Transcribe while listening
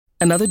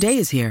Another day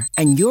is here,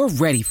 and you're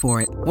ready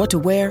for it. What to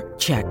wear?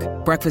 Check.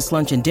 Breakfast,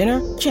 lunch, and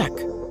dinner? Check.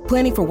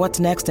 Planning for what's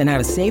next and how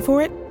to save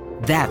for it?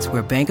 That's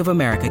where Bank of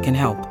America can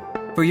help.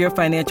 For your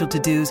financial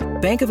to-dos,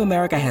 Bank of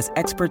America has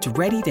experts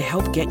ready to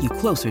help get you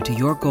closer to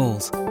your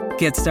goals.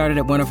 Get started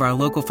at one of our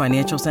local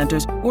financial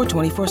centers or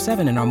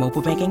 24/7 in our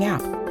mobile banking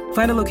app.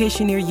 Find a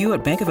location near you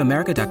at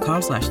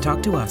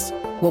bankofamerica.com/talktous.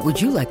 What would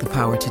you like the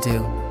power to do?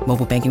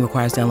 Mobile banking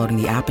requires downloading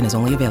the app and is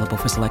only available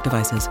for select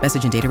devices.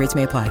 Message and data rates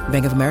may apply.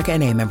 Bank of America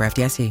N.A., member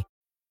FDIC.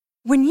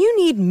 When you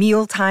need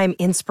mealtime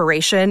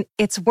inspiration,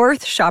 it's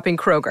worth shopping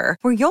Kroger,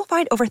 where you'll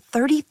find over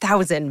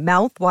 30,000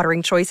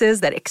 mouth-watering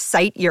choices that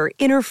excite your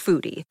inner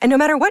foodie. And no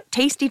matter what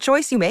tasty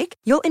choice you make,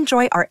 you'll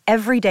enjoy our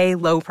everyday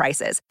low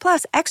prices,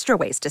 plus extra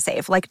ways to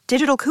save, like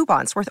digital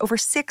coupons worth over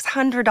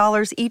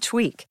 $600 each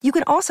week. You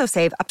can also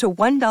save up to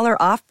 $1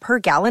 off per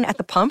gallon at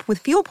the pump with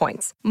fuel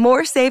points.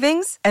 More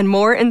savings and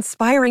more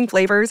inspiring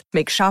flavors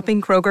make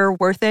shopping Kroger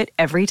worth it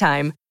every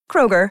time.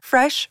 Kroger,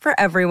 fresh for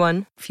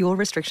everyone. Fuel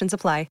restrictions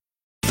apply.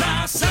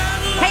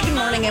 Hey, good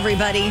morning,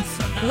 everybody.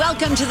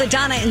 Welcome to the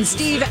Donna and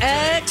Steve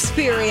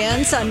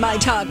Experience on My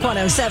Talk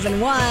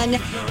 107.1.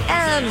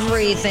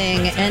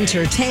 Everything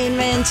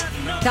Entertainment.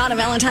 Donna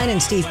Valentine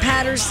and Steve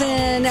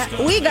Patterson.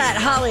 We got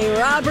Holly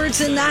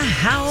Roberts in the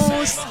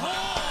house,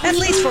 at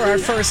least for our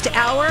first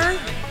hour.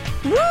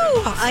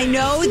 Woo! I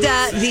know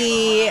that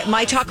the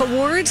My Talk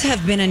Awards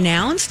have been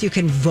announced. You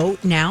can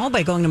vote now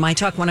by going to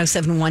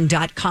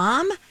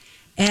mytalk1071.com.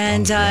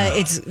 And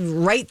it's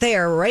right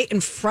there, right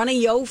in front of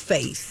your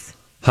face.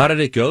 How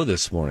did it go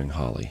this morning,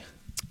 Holly?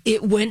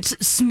 It went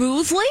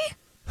smoothly.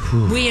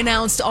 We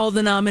announced all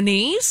the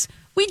nominees.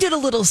 We did a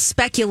little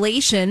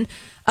speculation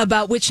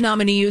about which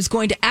nominee is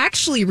going to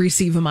actually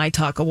receive a My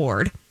Talk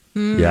award.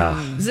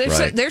 Yeah,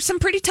 There's some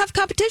pretty tough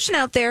competition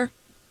out there.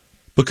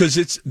 Because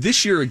it's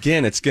this year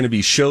again, it's going to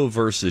be show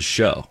versus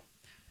show.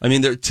 I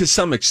mean, to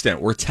some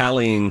extent, we're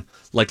tallying,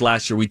 like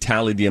last year, we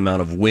tallied the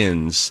amount of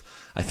wins.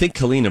 I think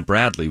Kalina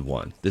Bradley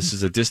won. This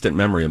is a distant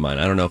memory of mine.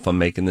 I don't know if I'm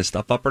making this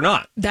stuff up or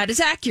not. That is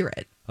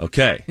accurate.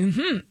 Okay.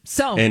 Mm-hmm.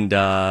 So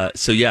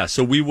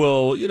we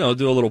will,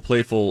 do a little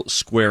playful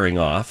squaring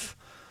off.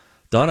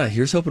 Donna,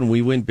 here's hoping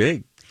we win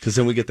big, because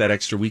then we get that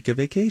extra week of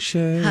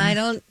vacation.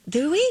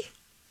 Do we?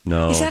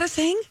 No. Is that a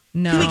thing?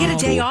 No. Do we get a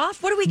day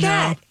off? What do we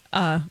get?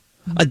 A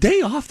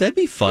day off, that'd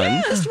be fun.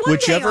 Yeah, just one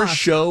Whichever day off.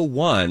 Show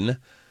won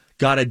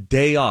got a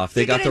day off.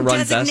 They got to run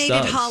best of. A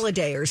designated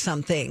holiday or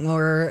something,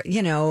 or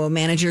a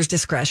manager's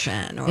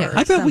discretion. Or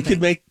I thought we could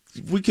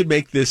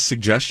make this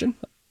suggestion.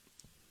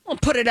 We'll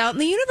put it out in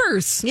the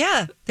universe.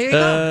 Yeah, there you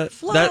go.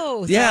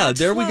 Flow.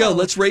 There we go.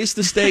 Let's raise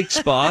the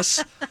stakes,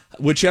 boss.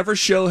 Whichever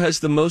show has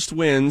the most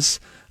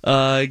wins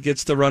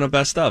gets to run a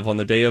best of on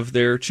the day of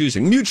their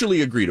choosing,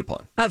 mutually agreed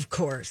upon. Of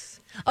course.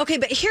 Okay,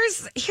 but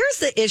here's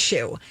the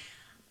issue.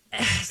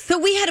 So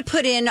we had to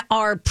put in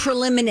our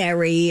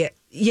preliminary.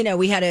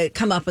 We had to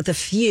come up with a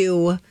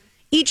few.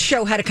 Each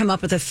show had to come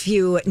up with a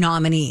few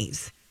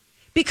nominees,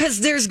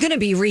 because there's going to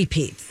be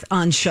repeats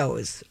on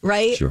shows,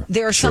 right? Sure.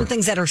 There are some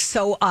things that are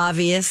so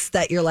obvious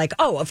that you're like,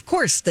 oh, of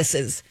course this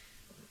is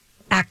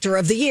actor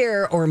of the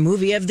year or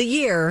movie of the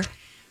year.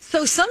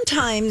 So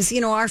sometimes,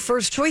 our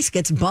first choice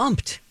gets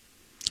bumped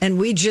and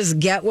we just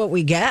get what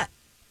we get.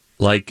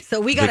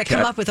 So we got to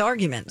come up with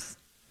arguments.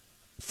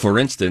 For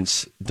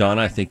instance,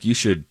 Donna, I think you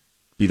should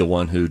be the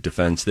one who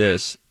defends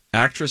this.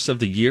 Actress of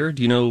the year,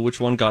 do you know which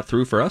one got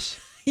through for us?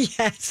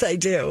 Yes, I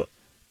do.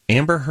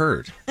 Amber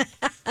Heard.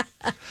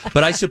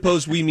 But I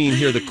suppose we mean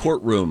here the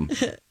courtroom.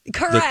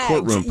 Correct. The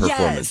courtroom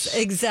performance. Yes,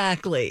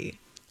 exactly.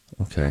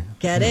 Okay.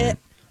 Get it?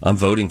 I'm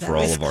voting for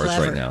all was of ours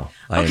clever. right now.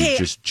 I am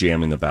just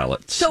jamming the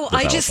ballots. So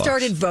I just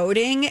started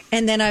voting,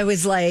 and then I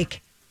was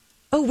like,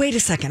 oh, wait a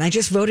second. I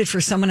just voted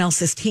for someone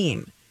else's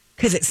team,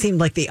 because it seemed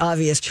like the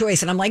obvious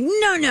choice. And I'm like,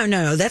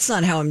 no, that's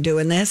not how I'm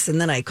doing this.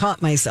 And then I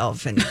caught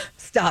myself and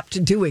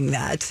stopped doing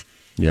that.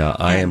 Yeah,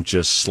 I am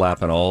just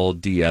slapping all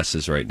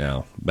DSs right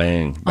now.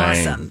 Bang,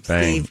 bang, Awesome,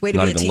 bang. Steve. Way to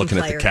Not be a even team looking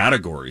player. at the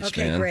categories,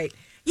 Okay, man. great.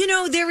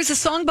 There was a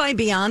song by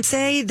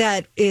Beyonce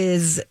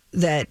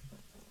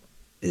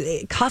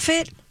Cuff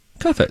It.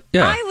 Cuff It,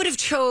 yeah. I would have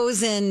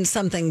chosen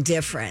something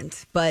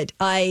different, but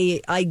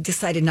I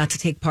decided not to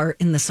take part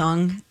in the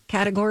song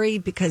category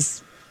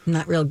because I'm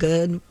not real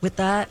good with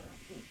that.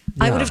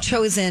 Yeah. I would have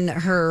chosen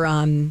her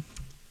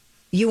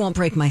You Won't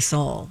Break My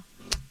Soul.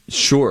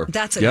 Sure.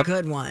 That's a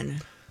good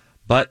one.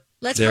 But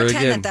let's there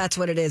pretend again, that's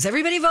what it is.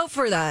 Everybody vote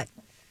for that.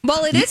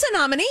 Well, it is a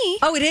nominee.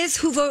 Oh, it is?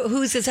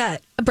 Whose is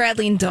that?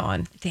 Bradley and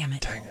Dawn. Damn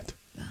it. Dang it.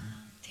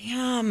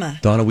 Damn.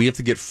 Donna, we have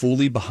to get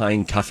fully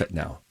behind Cuff It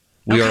now.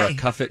 We are a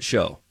Cuff It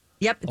show.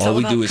 Yep. It's all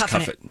we about do is cuffing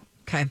cuff it.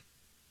 Okay.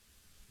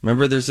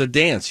 Remember, there's a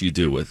dance you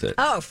do with it.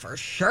 Oh, for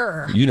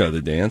sure. You know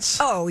the dance.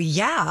 Oh,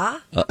 yeah.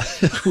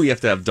 We have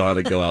to have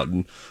Donna go out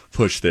and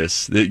push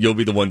this. You'll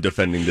be the one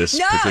defending this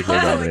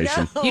particular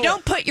nomination. No. You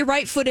don't put your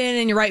right foot in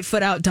and your right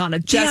foot out, Donna.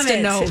 Just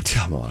a note.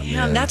 Come on, Damn,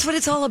 man. that's what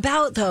it's all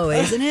about, though,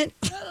 isn't it?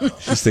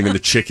 Just thinking the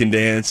chicken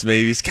dance,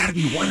 maybe. It's got to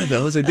be one of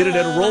those. I did it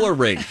at a roller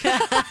rink.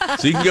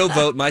 So you can go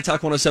vote,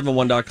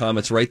 mytalk1071.com.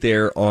 It's right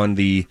there on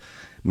the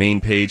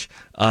main page.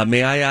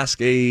 May I ask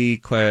a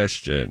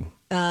question?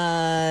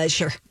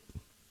 Sure.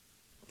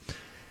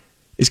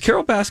 Is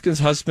Carol Baskin's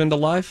husband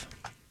alive?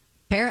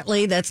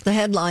 Apparently, that's the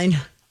headline.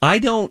 I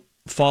don't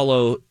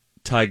follow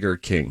Tiger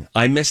King.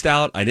 I missed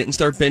out. I didn't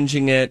start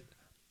binging it.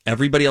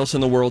 Everybody else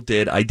in the world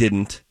did. I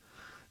didn't.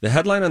 The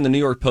headline on the New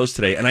York Post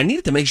today, and I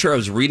needed to make sure I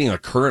was reading a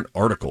current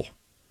article.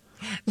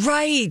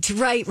 Right.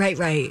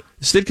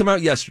 This did come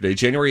out yesterday,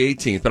 January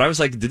 18th, but I was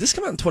like, did this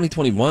come out in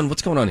 2021?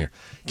 What's going on here?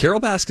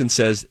 Carol Baskin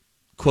says,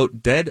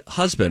 quote, dead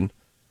husband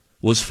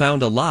was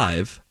found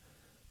alive,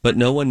 but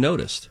no one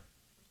noticed.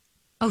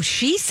 Oh,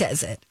 she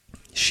says it.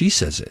 She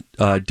says it.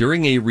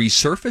 During a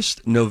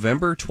resurfaced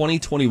November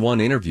 2021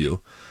 interview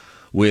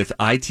with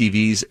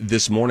ITV's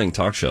This Morning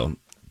talk show.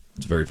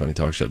 It's a very funny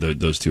talk show.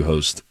 Those two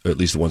hosts, or at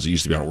least the ones that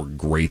used to be on it, were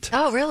great.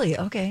 Oh, really?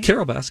 Okay.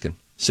 Carol Baskin,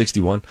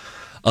 61,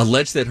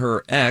 alleged that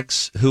her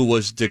ex, who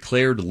was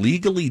declared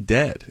legally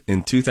dead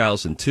in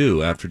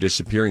 2002 after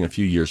disappearing a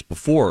few years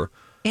before.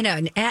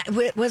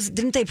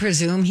 Didn't they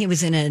presume he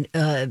was in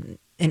an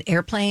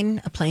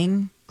airplane, a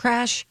plane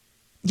crash?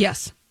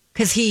 Yes.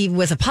 Because he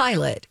was a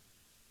pilot,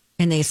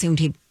 and they assumed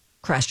he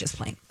crashed his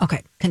plane.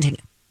 Okay, continue.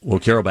 Well,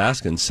 Carol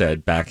Baskin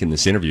said back in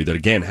this interview that,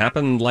 again,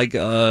 happened like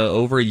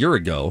over a year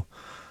ago,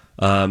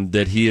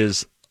 that he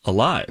is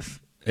alive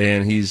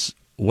and he's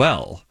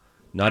well.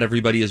 Not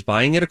everybody is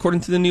buying it,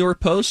 according to the New York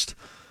Post.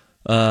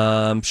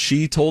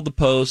 She told the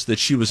Post that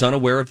she was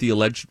unaware of the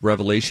alleged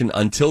revelation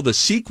until the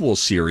sequel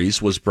series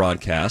was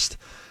broadcast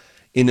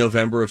in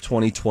November of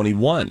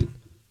 2021,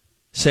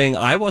 saying,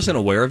 I wasn't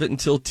aware of it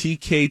until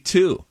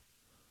TK2.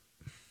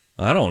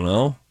 I don't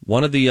know.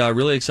 One of the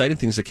really exciting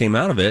things that came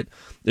out of it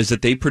is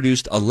that they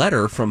produced a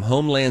letter from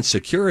Homeland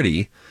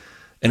Security,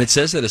 and it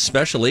says that a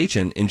special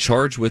agent in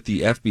charge with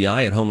the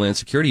FBI at Homeland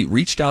Security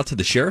reached out to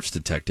the sheriff's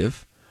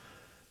detective,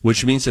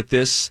 which means that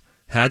this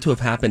had to have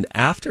happened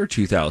after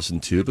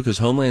 2002 because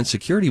Homeland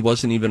Security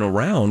wasn't even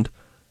around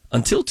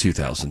until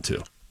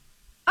 2002.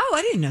 Oh,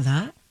 I didn't know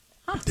that.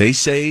 Huh. They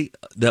say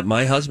that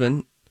my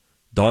husband,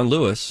 Don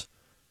Lewis,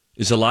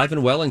 is alive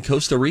and well in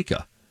Costa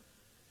Rica.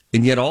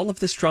 And yet all of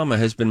this drama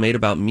has been made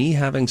about me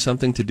having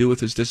something to do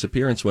with his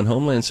disappearance when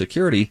Homeland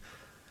Security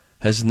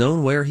has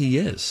known where he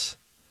is.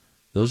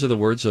 Those are the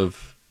words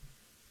of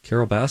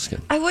Carol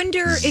Baskin. I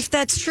wonder if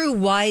that's true,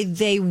 why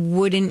they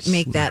wouldn't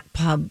make that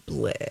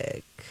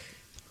public.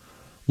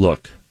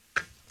 Look,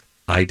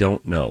 I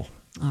don't know.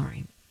 All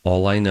right.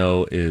 All I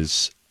know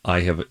is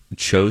I have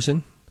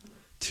chosen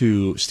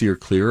to steer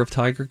clear of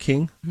Tiger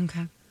King.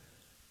 Okay.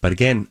 But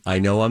again, I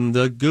know I'm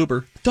the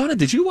goober. Donna,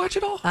 did you watch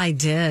it all? I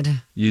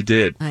did. You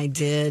did. I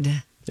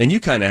did. And you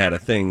kind of had a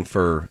thing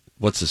for,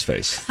 what's his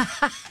face?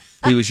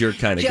 He was your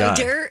kind of guy.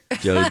 Joe Dirt?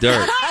 Joe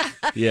Dirt.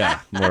 Yeah,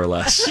 more or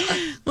less.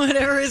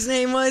 Whatever his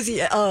name was.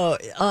 Yeah. Oh,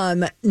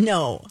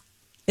 no.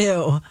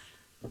 Ew.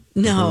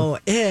 No.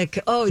 Ick.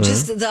 Oh,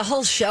 just the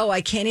whole show.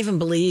 I can't even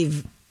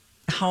believe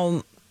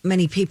how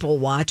many people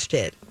watched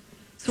it.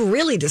 It's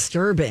really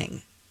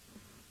disturbing.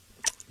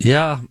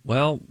 Yeah,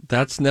 well,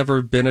 that's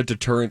never been a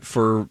deterrent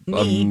for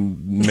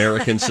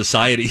American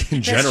society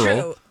in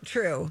general. That's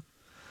true.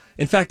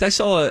 In fact, I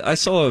saw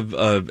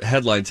a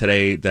headline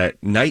today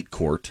that Night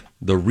Court,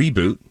 the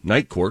reboot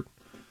Night Court,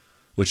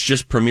 which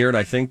just premiered,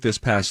 I think, this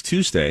past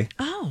Tuesday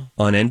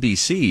on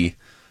NBC,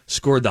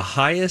 scored the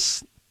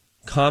highest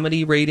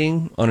comedy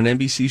rating on an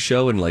NBC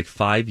show in like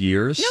 5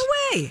 years.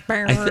 No way.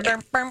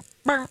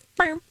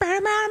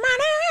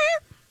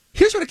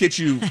 Here's what it gets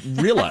you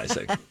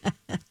realizing.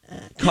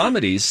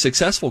 Comedies,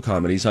 successful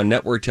comedies on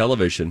network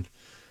television,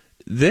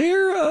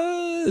 they're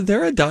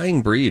a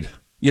dying breed.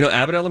 You know,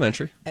 Abbott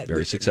Elementary,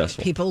 very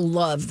successful. People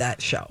love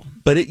that show.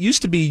 But it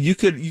used to be you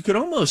could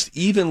almost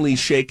evenly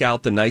shake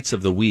out the nights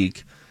of the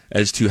week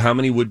as to how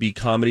many would be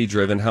comedy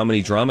driven, how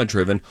many drama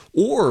driven,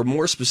 or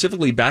more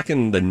specifically back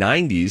in the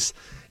 90s,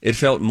 it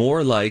felt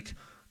more like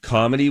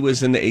comedy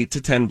was in the 8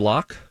 to 10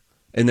 block.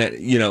 And then,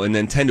 and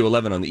then 10 to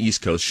 11 on the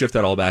East Coast. Shift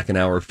that all back an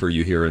hour for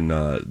you here in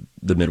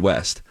the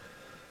Midwest.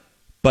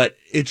 But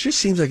it just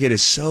seems like it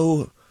is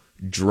so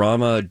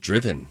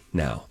drama-driven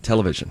now,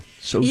 television.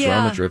 So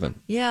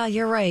drama-driven. Yeah,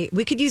 you're right.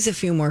 We could use a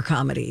few more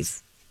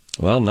comedies.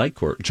 Well, Night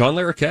Court. John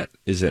Larroquette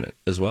is in it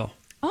as well.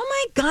 Oh,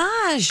 my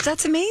gosh.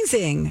 That's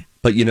amazing.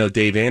 But,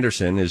 Dave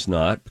Anderson is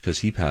not because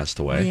he passed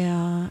away.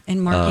 Yeah,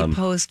 and Marky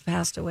Post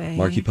passed away.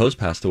 Marky Post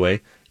passed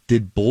away.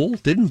 Didn't Bull,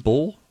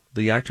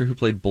 the actor who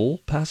played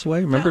Bull, pass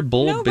away? Remember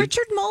Bull? No,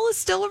 Richard Mole is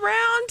still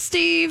around,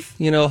 Steve.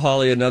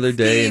 Holly, another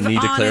day Steve, and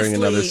me declaring honestly,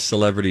 another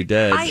celebrity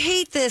dead. I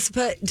hate this,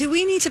 but do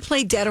we need to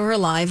play Dead or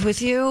Alive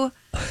with you?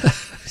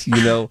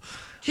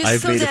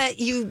 Just so that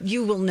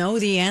you will know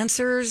the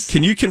answers.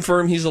 Can you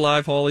confirm he's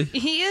alive, Holly?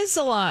 He is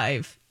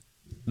alive.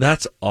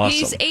 That's awesome.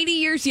 He's 80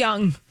 years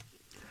young.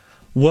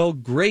 Well,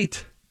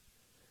 great.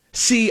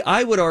 See,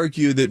 I would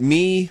argue that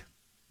me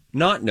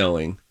not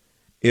knowing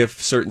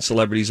if certain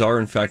celebrities are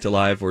in fact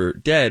alive or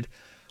dead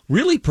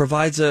really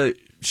provides a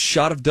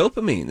shot of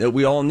dopamine that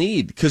we all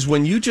need. Because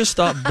when you just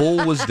thought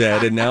Bull was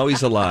dead and now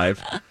he's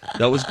alive,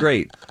 that was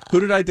great. Who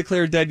did I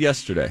declare dead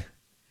yesterday?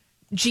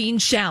 Gene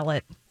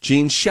Shalit.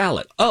 Gene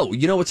Shalit. Oh,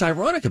 you know what's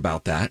ironic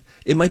about that?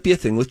 It might be a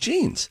thing with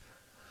genes.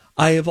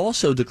 I have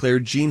also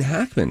declared Gene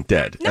Hackman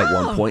dead at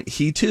one point.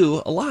 He,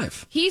 too,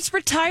 alive. He's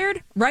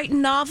retired,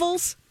 writing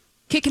novels,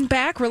 kicking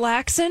back,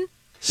 relaxing.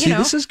 See,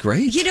 this is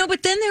great.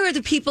 But then there are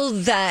the people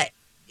that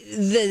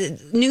the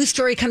news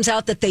story comes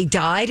out that they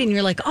died, and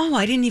you're like, oh,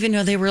 I didn't even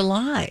know they were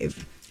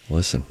alive.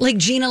 Listen. Like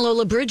Gina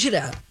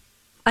Lollobrigida.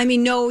 I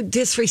mean, no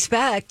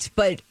disrespect,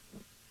 but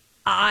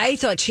I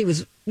thought she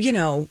was,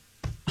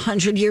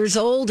 100 years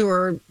old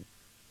or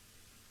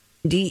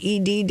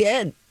DED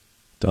dead.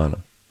 Donna.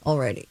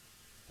 Already.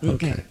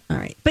 Okay. All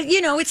right. But,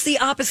 it's the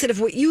opposite of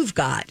what you've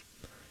got.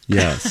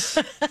 Yes.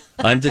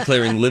 I'm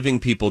declaring living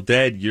people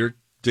dead. You're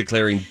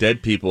declaring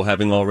dead people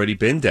having already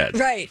been dead.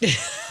 Right.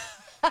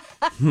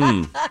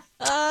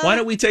 Why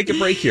don't we take a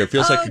break here?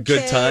 Feels like a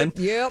good time.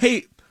 Yep.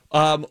 Hey,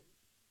 how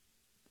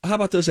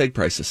about those egg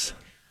prices?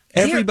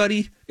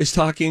 Everybody is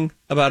talking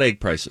about egg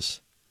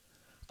prices.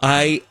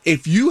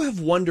 If you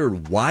have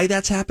wondered why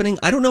that's happening,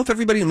 I don't know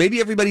if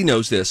maybe everybody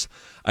knows this.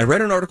 I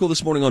read an article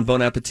this morning on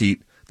Bon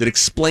Appetit that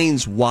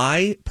explains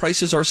why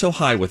prices are so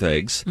high with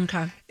eggs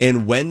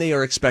and when they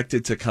are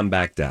expected to come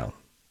back down.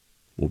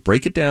 We'll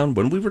break it down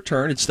when we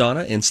return. It's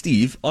Donna and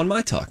Steve on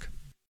My Talk.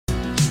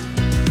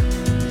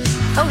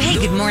 Oh, hey,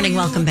 good morning.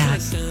 Welcome back.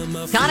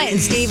 Donna and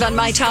Steve on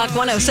My Talk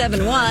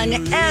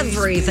 107.1,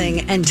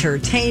 Everything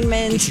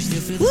Entertainment.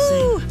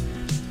 Woo!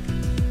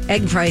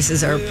 Egg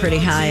prices are pretty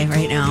high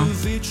right now.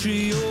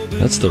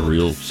 That's the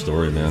real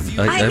story, man.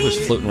 I was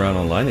floating around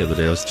online the other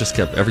day.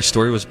 Every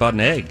story was about an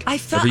egg.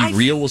 Every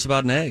reel was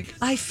about an egg.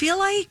 I feel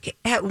like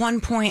at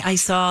one point I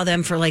saw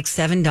them for like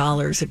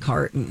 $7 a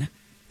carton.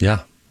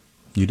 Yeah,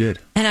 you did.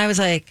 And I was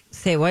like,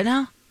 say what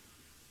now?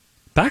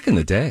 Back in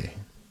the day,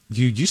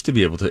 you used to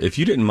be able to, if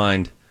you didn't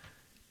mind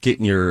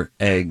getting your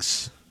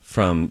eggs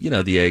from,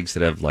 the eggs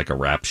that have like a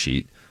wrap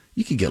sheet,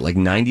 you could get like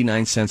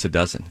 99 cents a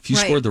dozen. If you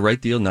scored the right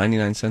deal,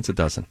 99 cents a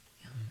dozen.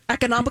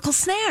 Economical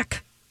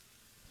snack.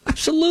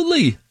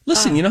 Absolutely.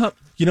 Listen, you know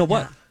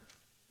what? Yeah.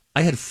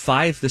 I had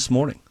 5 this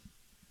morning.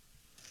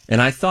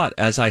 And I thought,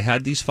 as I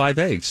had these 5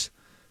 eggs,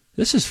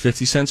 this is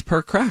 50 cents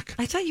per crack.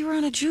 I thought you were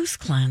on a juice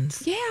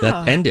cleanse. Yeah.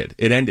 That ended.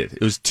 It ended.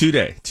 It was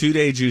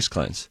 2-day juice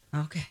cleanse.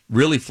 Okay.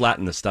 Really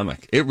flattened the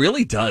stomach. It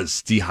really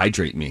does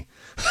dehydrate me.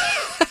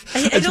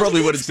 That's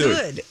probably what it's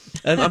doing.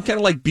 And I'm kind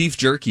of like beef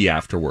jerky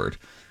afterward.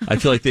 I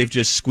feel like they've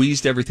just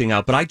squeezed everything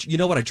out. But you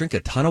know what? I drink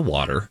a ton of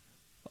water,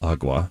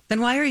 agua.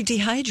 Then why are you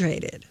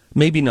dehydrated?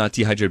 Maybe not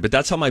dehydrated, but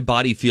that's how my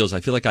body feels. I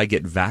feel like I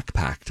get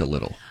vac-packed a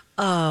little.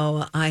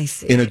 Oh, I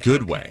see. In a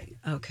good way.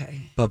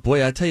 Okay. But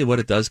boy, I tell you what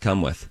it does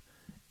come with.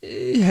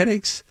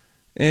 Headaches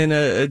and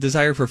a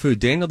desire for food.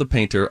 Daniel the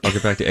painter, I'll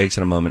get back to eggs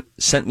in a moment,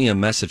 sent me a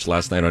message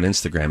last night on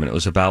Instagram, and it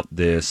was about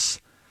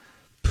this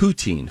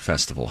poutine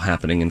festival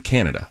happening in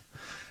Canada.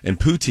 And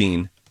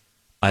poutine,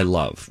 I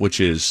love, which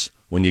is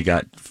when you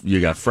got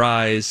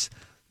fries,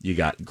 you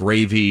got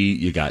gravy,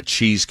 you got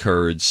cheese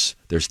curds.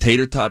 There's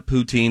tater tot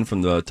poutine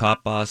from the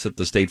Top Boss at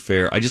the State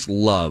Fair. I just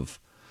love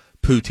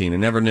poutine. I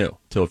never knew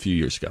till a few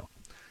years ago.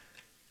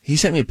 He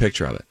sent me a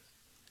picture of it.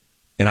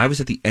 And I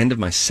was at the end of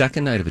my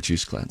second night of a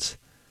juice cleanse.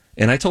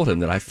 And I told him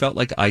that I felt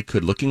like I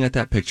could, looking at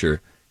that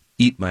picture,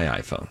 eat my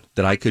iPhone.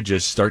 That I could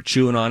just start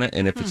chewing on it,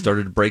 and if it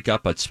started to break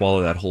up, I'd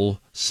swallow that whole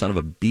son of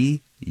a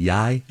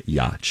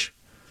biatch.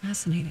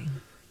 Fascinating.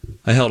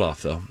 I held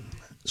off, though.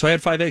 So I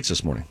had 5 eggs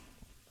this morning.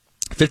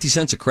 50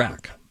 cents a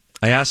crack.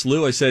 I asked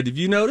Lou, I said, have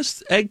you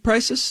noticed egg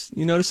prices?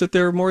 You noticed that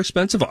they're more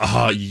expensive?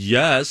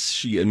 Yes,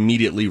 she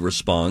immediately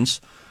responds.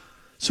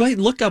 So I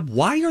look up,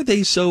 why are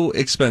they so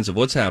expensive?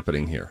 What's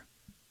happening here?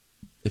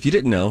 If you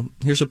didn't know,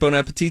 here's what Bon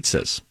Appetit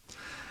says.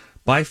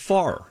 By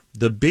far,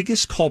 the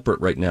biggest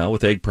culprit right now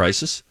with egg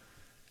prices,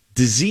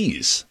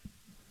 disease.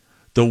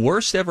 The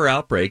worst ever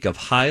outbreak of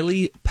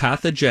highly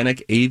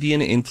pathogenic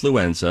avian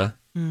influenza,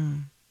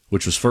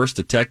 which was first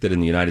detected in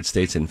the United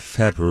States in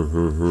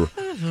February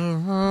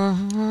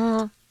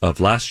of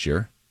last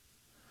year,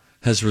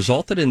 has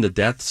resulted in the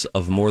deaths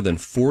of more than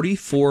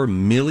 44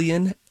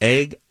 million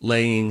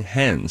egg-laying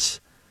hens.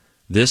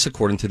 This,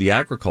 according to the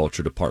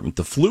Agriculture Department.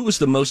 The flu is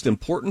the most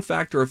important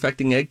factor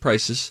affecting egg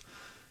prices.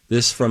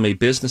 This from a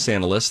business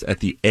analyst at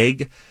the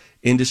Egg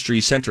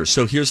Industry Center.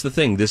 So here's the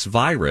thing. This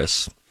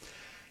virus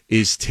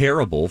is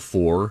terrible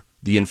for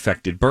the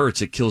infected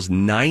birds. It kills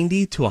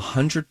 90 to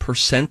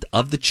 100%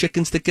 of the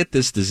chickens that get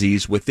this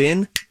disease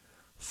within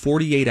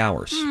 48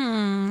 hours.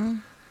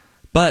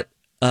 But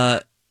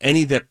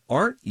any that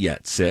aren't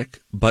yet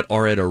sick but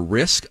are at a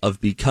risk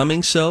of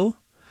becoming so,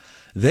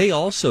 they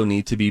also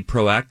need to be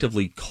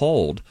proactively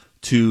culled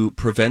to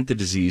prevent the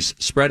disease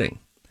spreading.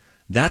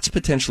 That's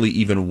potentially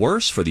even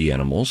worse for the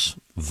animals,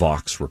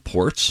 Vox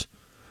reports.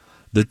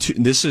 I'm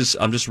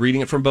just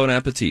reading it from Bon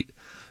Appetit.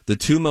 The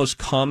 2 most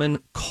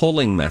common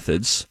culling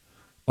methods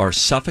are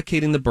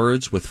suffocating the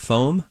birds with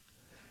foam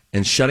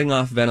and shutting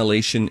off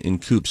ventilation in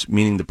coops,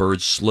 meaning the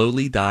birds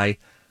slowly die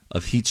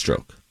of heat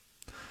stroke.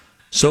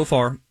 So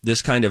far,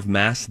 this kind of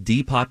mass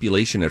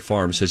depopulation at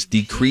farms has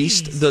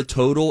decreased the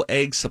total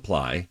egg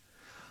supply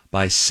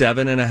by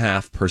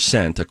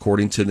 7.5%,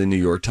 according to the New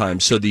York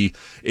Times. So it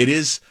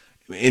is,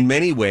 in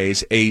many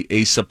ways,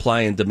 a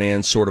supply and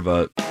demand sort of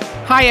a...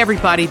 Hi,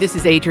 everybody. This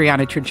is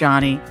Adriana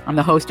Trajani. I'm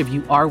the host of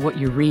You Are What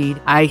You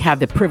Read. I have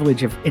the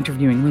privilege of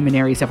interviewing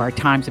luminaries of our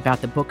times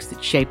about the books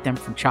that shaped them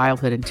from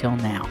childhood until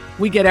now.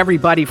 We get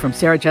everybody from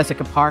Sarah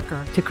Jessica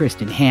Parker to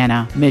Kristen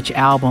Hanna, Mitch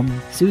Albom,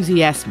 Susie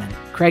Essman,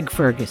 Craig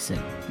Ferguson,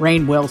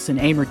 Rainn Wilson,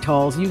 Amor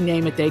Tolls, you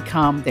name it, they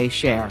come, they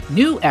share.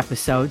 New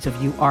episodes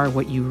of You Are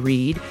What You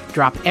Read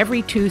drop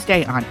every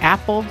Tuesday on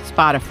Apple,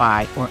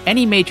 Spotify, or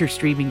any major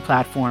streaming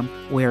platform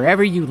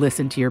wherever you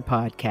listen to your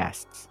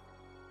podcasts.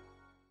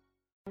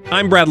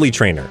 I'm Bradley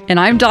Trainer. And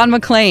I'm Don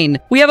McClain.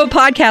 We have a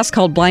podcast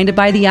called Blinded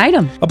by the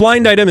Item. A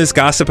blind item is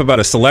gossip about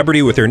a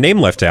celebrity with their name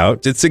left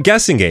out. It's a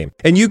guessing game,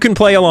 and you can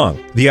play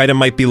along. The item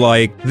might be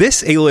like,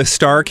 this A-list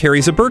star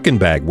carries a Birkin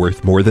bag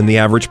worth more than the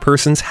average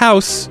person's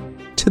house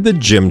to the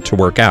gym to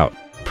work out.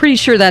 Pretty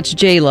sure that's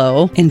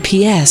J-Lo. And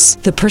P.S.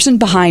 the person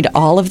behind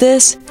all of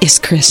this is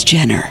Kris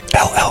Jenner,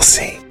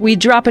 LLC. We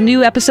drop a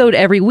new episode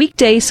every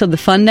weekday so the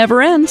fun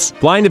never ends.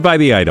 Blinded by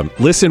the Item.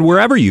 Listen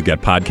wherever you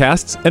get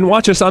podcasts and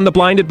watch us on the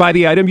Blinded by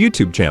the Item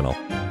YouTube channel.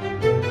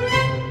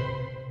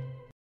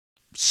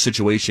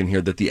 Situation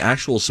here that the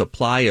actual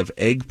supply of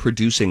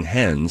egg-producing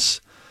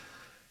hens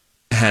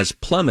has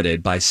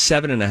plummeted by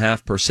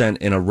 7.5%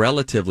 in a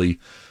relatively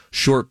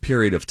short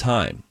period of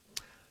time.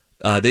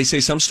 They say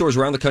some stores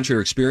around the country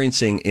are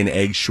experiencing an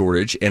egg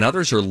shortage, and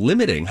others are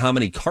limiting how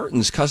many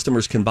cartons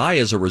customers can buy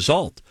as a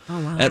result.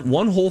 Oh, wow. At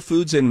one Whole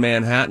Foods in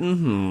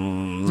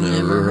Manhattan,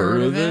 never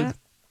heard of it.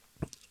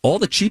 All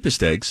the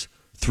cheapest eggs,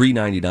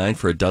 $3.99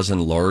 for a dozen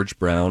large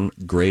brown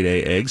grade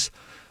A eggs,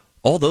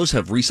 all those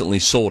have recently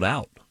sold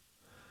out.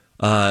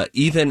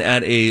 Even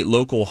at a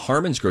local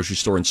Harmon's grocery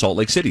store in Salt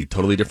Lake City,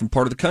 totally different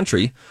part of the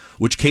country,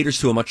 which caters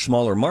to a much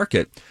smaller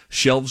market,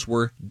 shelves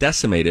were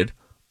decimated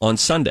on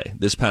Sunday,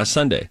 this past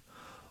Sunday.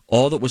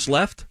 All that was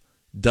left,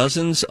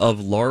 dozens of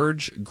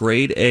large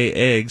grade A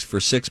eggs for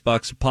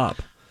 $6 a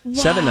pop. Wow.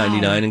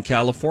 $7.99 in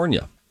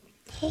California.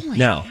 Holy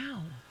now,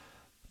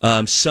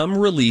 cow. Some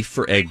relief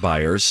for egg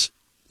buyers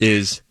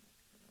is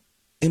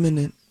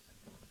imminent.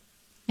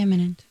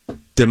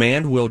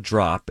 Demand will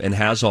drop and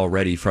has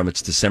already from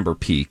its December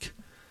peak.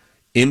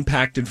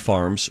 Impacted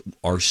farms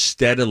are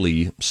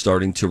steadily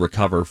starting to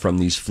recover from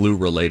these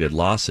flu-related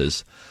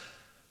losses.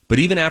 But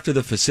even after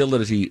the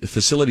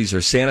facilities are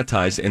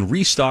sanitized and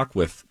restocked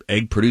with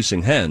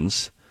egg-producing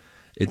hens,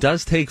 it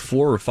does take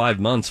 4 or 5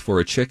 months for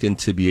a chicken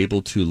to be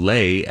able to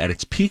lay at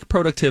its peak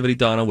productivity,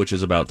 Donna, which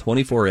is about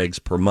 24 eggs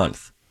per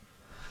month.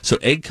 So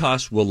egg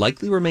costs will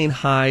likely remain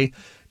high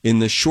in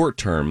the short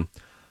term,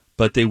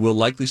 but they will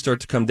likely start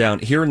to come down.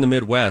 Here in the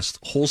Midwest,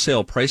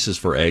 wholesale prices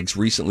for eggs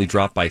recently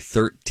dropped by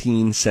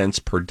 13 cents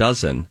per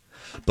dozen.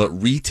 But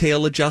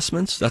retail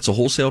adjustments, that's a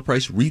wholesale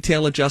price,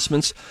 retail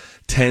adjustments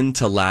tend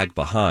to lag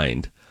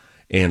behind,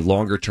 and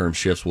longer-term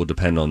shifts will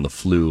depend on the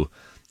flu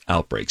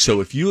outbreak.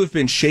 So if you have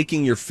been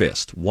shaking your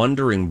fist,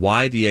 wondering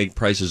why the egg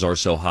prices are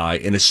so high,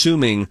 and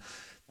assuming,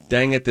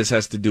 dang it, this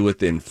has to do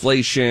with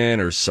inflation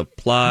or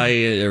supply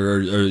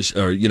or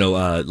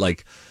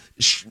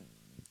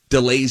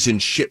delays in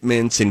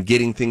shipments and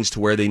getting things to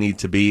where they need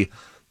to be,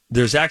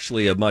 there's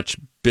actually a much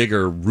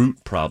bigger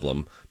root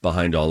problem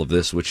behind all of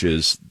this, which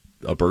is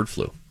a bird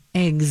flu.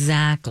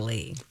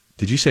 Exactly.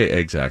 Did you say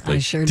exactly? I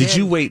sure did. Did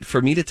you wait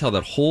for me to tell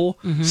that whole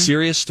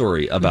serious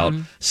story about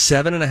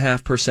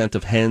 7.5%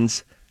 of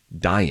hens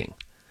dying?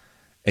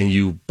 And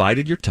you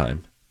bided your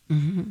time,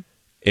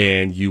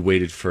 and you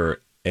waited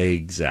for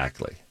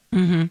exactly.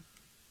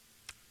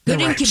 Good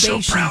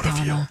incubation, so proud Donna.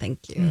 of you.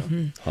 Thank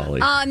you.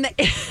 Holly,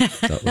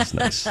 that was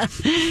nice.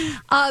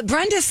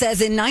 Brenda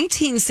says in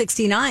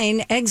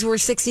 1969, eggs were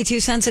 62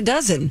 cents a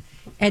dozen.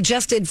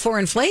 Adjusted for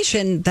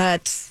inflation,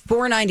 that's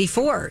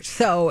 $4.94.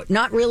 So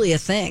not really a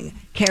thing.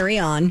 Carry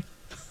on.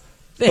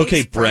 Thanks,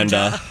 Okay,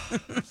 Brenda.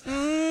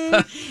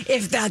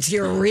 If that's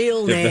your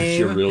real name. If that's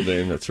your real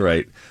name, that's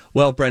right.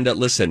 Well, Brenda,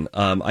 listen,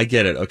 I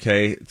get it,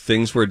 okay?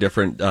 Things were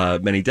different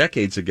many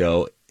decades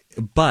ago,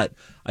 but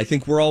I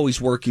think we're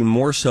always working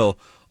more so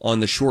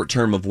on the short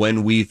term of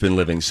when we've been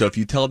living. So if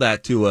you tell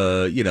that to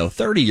a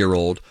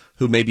 30-year-old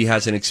who maybe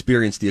hasn't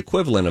experienced the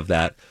equivalent of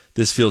that,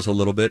 this feels a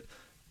little bit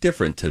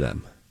different to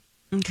them.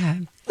 Okay.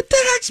 What the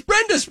heck's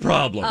Brenda's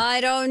problem?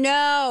 I don't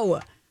know.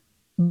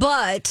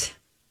 But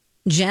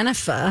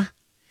Jennifer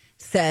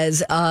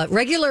says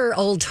regular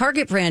old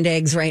Target brand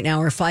eggs right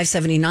now are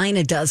 $5.79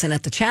 a dozen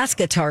at the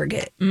Chaska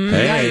Target.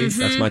 Hey,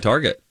 that's my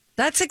Target.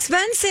 That's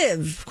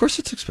expensive. Of course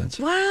it's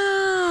expensive.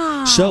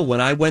 Wow. So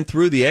when I went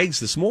through the eggs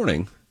this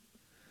morning,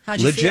 How'd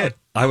you legit, feel?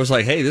 I was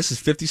like, hey, this is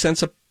 50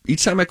 cents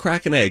each time I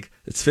crack an egg,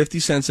 it's 50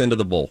 cents into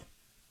the bowl.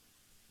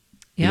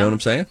 You know what I'm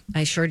saying?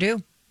 I sure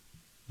do.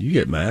 You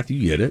get math,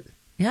 you get it.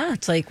 Yeah,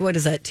 it's like, what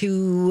is that,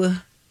 two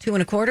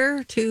and a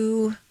quarter,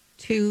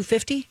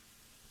 $2.50?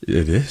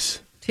 It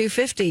is.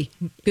 $2.50.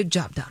 Good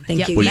job, Donna.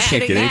 Thank you. Well, you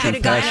can't get anything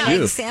Could have past gotten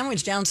you. a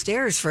sandwich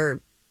downstairs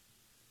for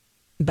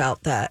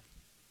about that.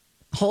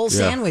 Whole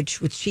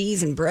sandwich with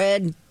cheese and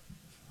bread.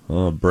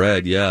 Oh,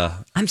 bread,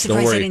 yeah. I'm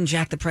surprised they didn't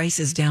jack the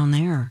prices down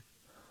there.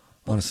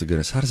 Honest to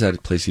goodness, how does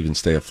that place even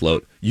stay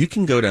afloat? You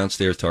can go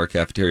downstairs to our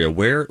cafeteria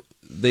where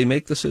they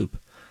make the soup,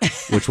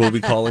 which we'll be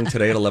calling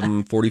today at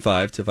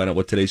 11:45 to find out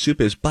what today's soup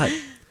is. But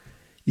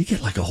you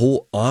get like a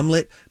whole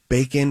omelet,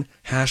 bacon,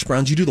 hash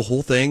browns. You do the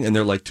whole thing, and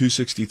they're like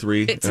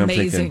 $2.63. It's and I'm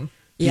amazing. Thinking,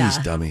 these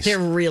dummies. They're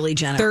really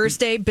generous.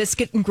 Thursday,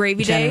 biscuit and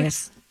gravy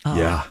generous. day. Oh,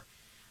 yeah.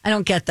 I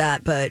don't get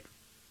that, but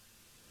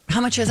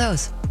how much are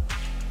those?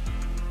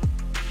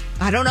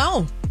 I don't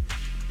know.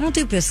 I don't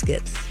do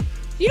biscuits.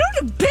 You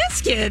don't do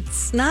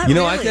biscuits. Not You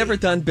know, really. I've never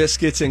done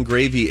biscuits and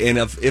gravy, and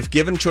if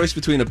given choice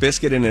between a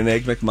biscuit and an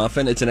Egg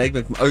McMuffin, it's an a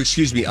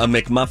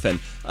McMuffin.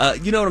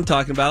 You know what I'm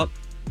talking about?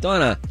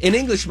 Donna, an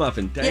English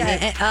muffin. Dang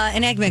it.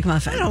 An Egg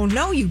McMuffin. I don't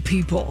know you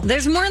people.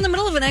 There's more in the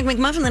middle of an Egg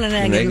McMuffin than an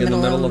egg in the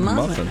middle of a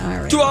muffin. All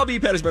right. To all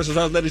beef patties, special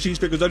sauce, lettuce, cheese,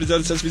 pickles,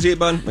 onions, sesame seed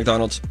bun.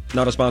 McDonald's,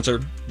 not a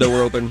sponsor, though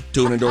we're open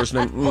to an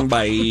endorsement.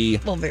 Bye.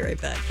 We'll be right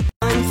back.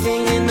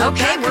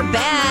 Okay, we're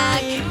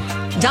back.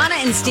 Donna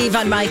and Steve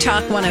on My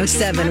Talk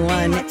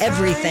 107.1,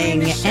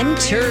 Everything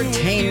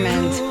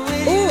Entertainment.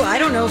 Ooh, I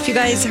don't know if you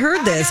guys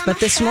heard this, but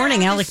this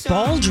morning Alec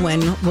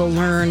Baldwin will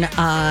learn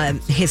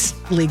his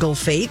legal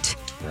fate.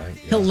 Right,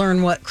 yeah. He'll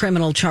learn what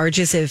criminal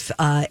charges, if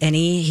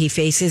any, he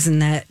faces in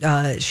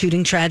that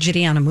shooting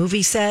tragedy on a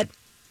movie set.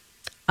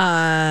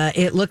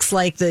 It looks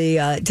like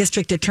the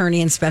district attorney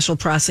and special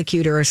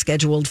prosecutor are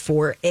scheduled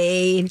for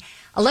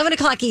 11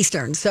 o'clock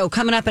Eastern. So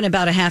coming up in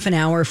about a half an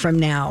hour from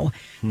now,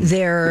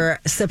 they're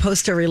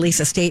supposed to release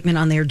a statement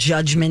on their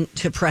judgment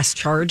to press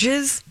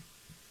charges.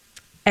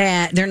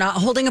 They're not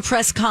holding a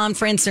press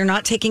conference. They're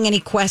not taking any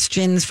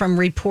questions from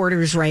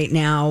reporters right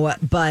now.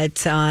 But,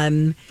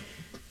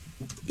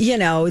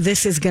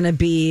 this is going to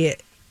be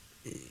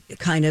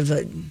kind of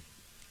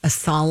a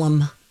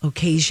solemn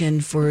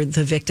occasion for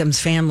the victim's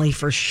family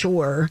for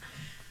sure.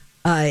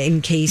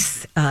 In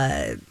case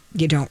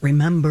you don't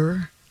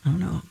remember, I don't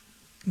know.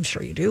 I'm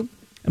sure you do.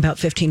 About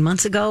 15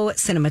 months ago,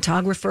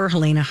 cinematographer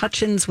Helena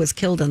Hutchins was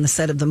killed on the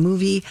set of the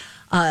movie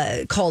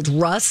called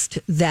Rust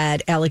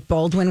that Alec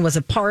Baldwin was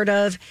a part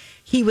of.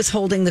 He was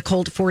holding the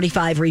Colt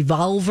 .45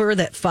 revolver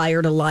that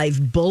fired a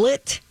live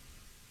bullet.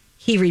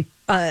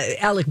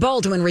 Alec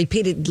Baldwin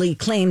repeatedly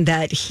claimed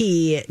that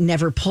he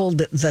never pulled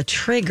the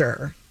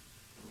trigger.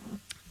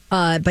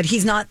 But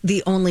he's not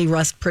the only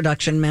Rust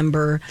production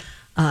member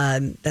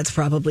that's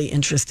probably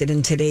interested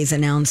in today's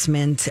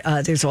announcement.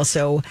 There's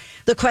also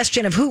the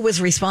question of who was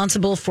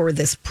responsible for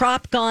this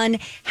prop gun.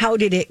 How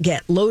did it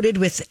get loaded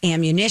with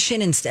ammunition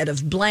instead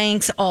of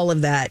blanks? All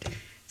of that.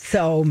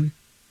 So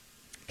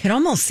can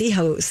almost see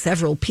how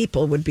several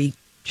people would be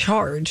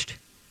charged.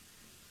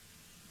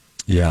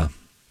 Yeah.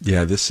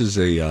 Yeah, this is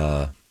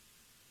a...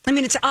 I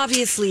mean, it's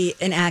obviously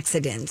an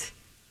accident.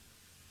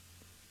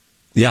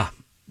 Yeah,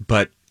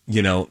 but,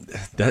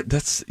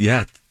 that's...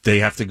 Yeah, they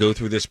have to go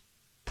through this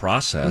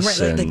process.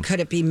 Right, like, could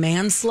it be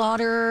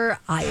manslaughter?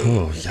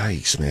 Oh,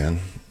 yikes,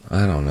 man.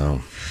 I don't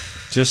know.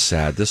 Just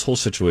sad. This whole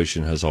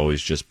situation has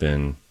always just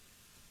been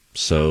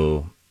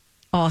so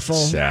awful.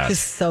 Sad.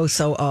 Just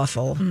so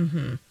awful.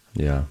 Mm-hmm.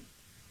 Yeah.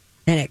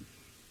 And it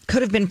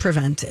could have been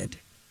prevented,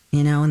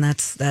 and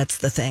that's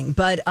the thing.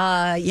 But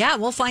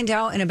we'll find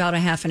out in about a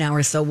half an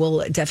hour, so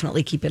we'll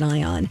definitely keep an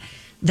eye on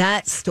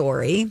that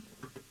story.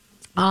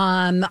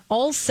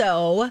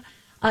 Also,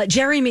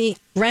 Jeremy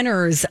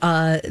Renner's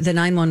the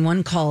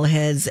 911 call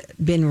has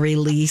been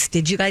released.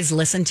 Did you guys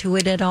listen to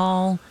it at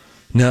all?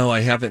 No, I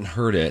haven't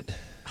heard it.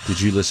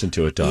 Did you listen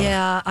to it, Donna?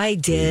 Yeah, I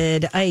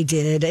did.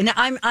 And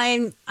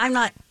I'm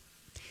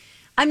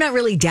not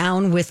really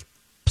down with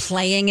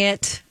playing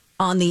it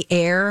on the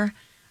air.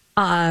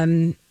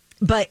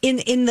 But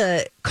in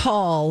the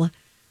call,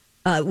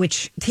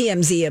 which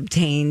TMZ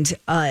obtained,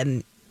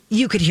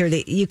 you could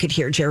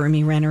hear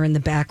Jeremy Renner in the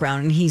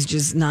background, and he's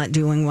just not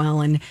doing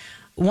well. And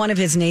one of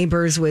his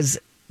neighbors was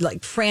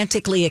like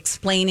frantically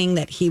explaining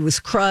that he was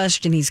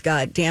crushed and he's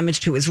got damage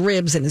to his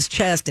ribs and his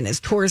chest and his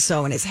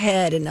torso and his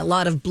head and a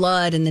lot of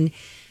blood. And then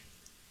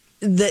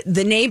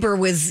the neighbor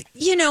was,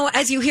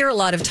 as you hear a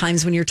lot of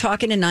times when you're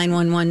talking to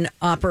 911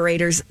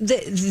 operators,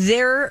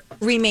 they're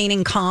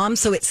remaining calm.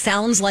 So it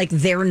sounds like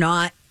they're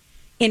not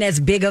in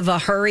as big of a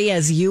hurry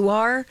as you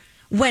are,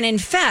 when in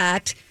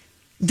fact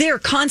they're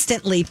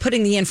constantly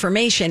putting the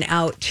information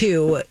out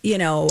to,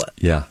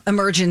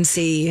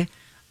 emergency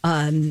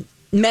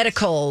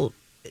medical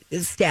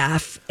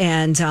staff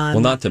and well,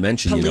 not to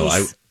mention,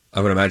 police.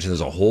 I would imagine there's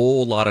a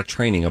whole lot of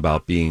training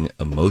about being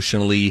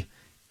emotionally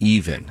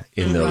even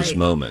in those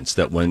moments,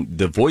 that when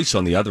the voice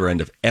on the other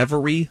end of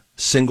every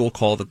single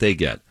call that they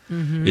get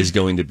is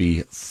going to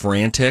be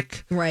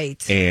frantic,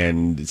 right,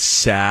 and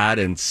sad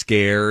and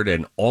scared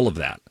and all of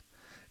that.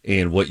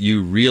 And what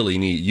you really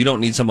need, you don't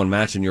need someone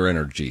matching your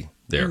energy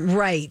there.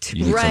 Right,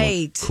 you need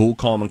right. someone cool,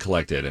 calm, and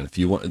collected. And if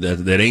you want,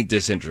 that ain't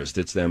disinterest.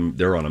 It's them.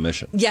 They're on a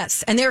mission.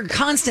 Yes, and they're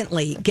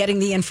constantly getting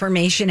the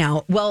information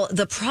out. Well,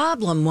 the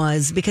problem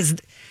was because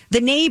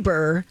the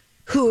neighbor,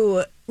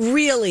 who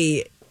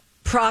really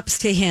props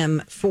to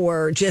him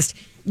for just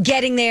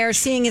getting there,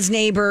 seeing his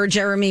neighbor,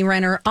 Jeremy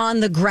Renner, on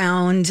the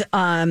ground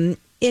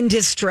in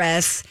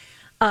distress,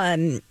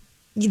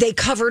 they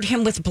covered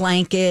him with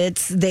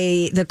blankets.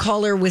 The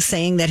caller was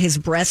saying that his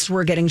breasts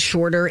were getting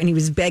shorter and he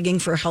was begging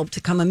for help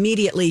to come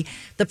immediately.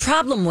 The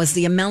problem was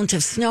the amount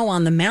of snow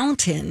on the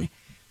mountain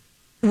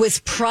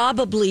was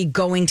probably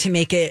going to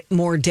make it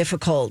more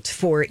difficult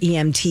for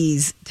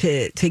EMTs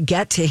to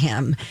get to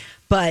him.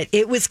 But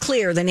it was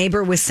clear, the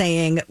neighbor was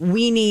saying,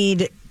 we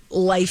need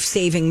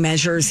life-saving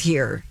measures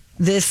here.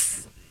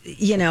 This,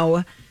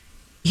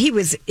 he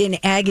was in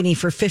agony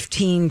for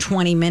 15,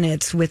 20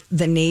 minutes with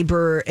the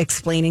neighbor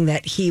explaining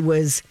that he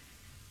was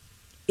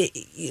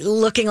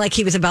looking like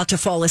he was about to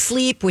fall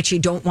asleep, which you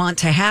don't want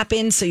to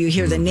happen. So you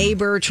hear the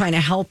neighbor trying to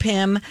help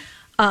him.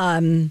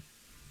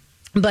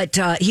 But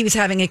he was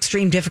having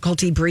extreme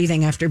difficulty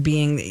breathing after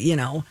being,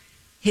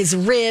 his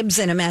ribs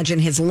and imagine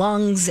his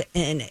lungs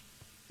and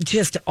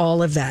just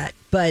all of that.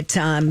 But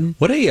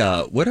what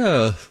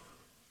an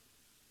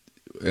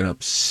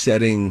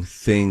upsetting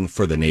thing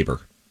for the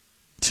neighbor,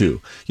 too.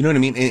 You know what I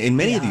mean? In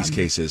many of these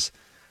cases,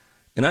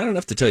 and I don't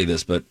have to tell you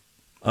this, but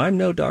I'm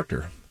no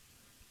doctor.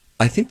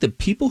 I think the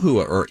people who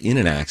are in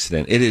an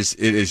accident, it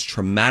is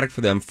traumatic for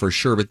them for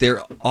sure, but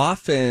there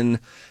often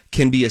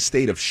can be a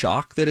state of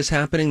shock that is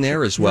happening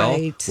there as well,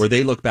 where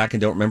they look back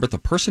and don't remember. The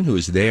person who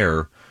is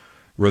there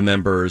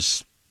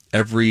remembers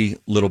every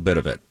little bit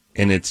of it.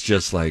 And it's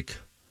just like,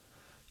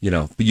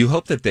 but you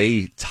hope that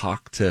they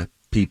talk to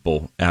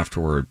people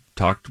afterward,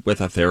 talk with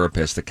a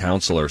therapist, a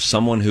counselor,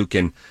 someone who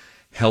can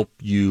help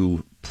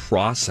you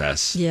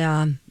process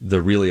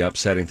the really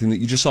upsetting thing that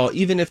you just saw,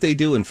 even if they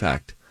do, in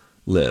fact,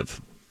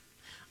 live.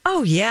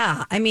 Oh,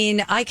 yeah. I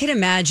mean, I can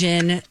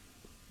imagine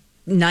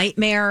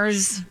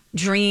nightmares,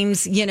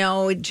 dreams,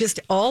 just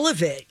all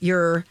of it.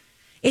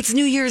 It's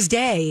New Year's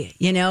Day,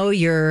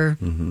 you're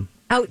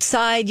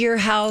outside your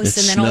house it's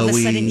and then snowy, all of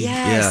a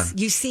sudden,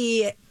 you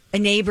see a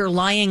neighbor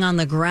lying on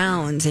the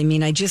ground. I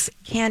mean, I just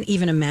can't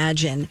even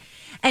imagine.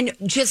 And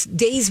just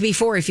days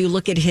before, if you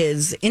look at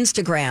his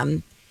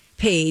Instagram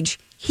page,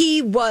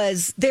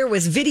 there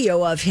was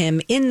video of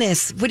him in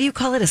this, what do you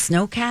call it, a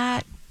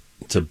snowcat?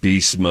 It's a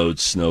beast mode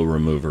snow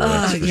remover.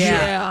 That's for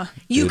sure.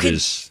 You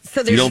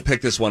don't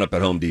pick this one up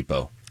at Home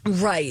Depot.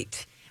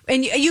 Right.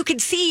 And you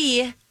could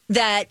see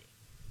that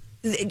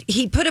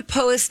he put a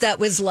post that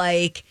was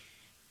like,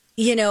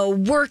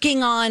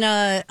 working on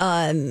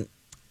a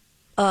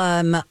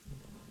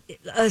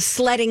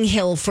sledding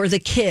hill for the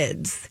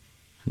kids.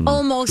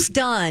 Almost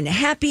done.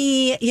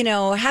 Happy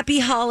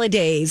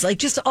holidays. Like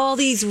just all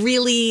these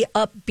really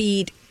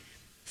upbeat,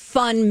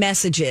 fun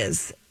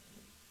messages.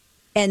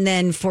 And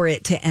then for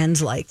it to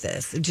end like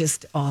this,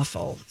 just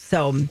awful.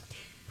 So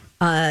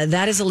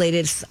that is the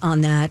latest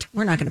on that.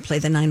 We're not going to play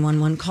the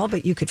 911 call,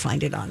 but you could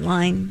find it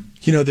online.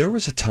 There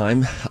was a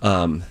time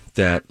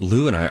that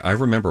Lou and I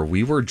remember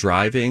we were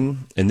driving,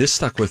 and this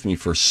stuck with me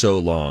for so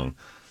long.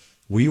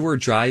 We were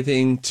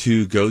driving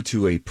to go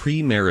to a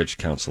pre-marriage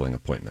counseling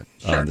appointment.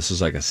 Sure. This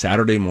was like a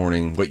Saturday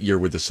morning. What year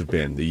would this have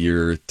been? The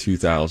year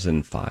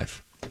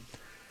 2005.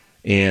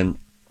 And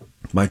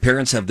my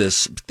parents have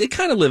this, they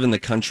kind of live in the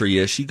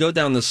country-ish. You go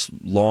down this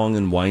long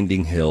and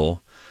winding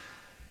hill,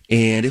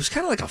 and it was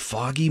kind of like a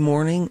foggy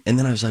morning. And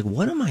then I was like,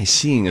 what am I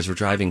seeing as we're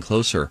driving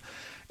closer?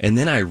 And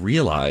then I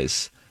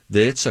realized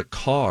that it's a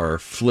car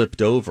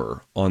flipped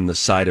over on the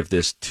side of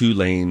this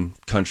 2-lane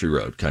country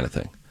road kind of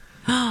thing.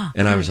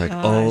 And I was like,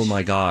 oh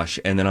my gosh.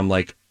 And then I'm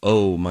like,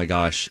 oh my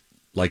gosh,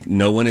 like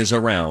no one is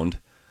around.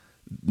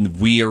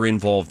 We are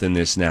involved in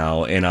this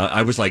now. And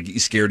I was like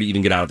scared to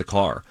even get out of the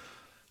car.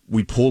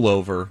 We pull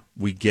over,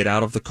 we get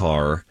out of the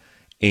car,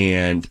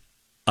 and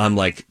I'm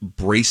like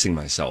bracing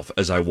myself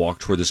as I walk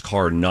toward this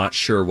car, not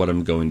sure what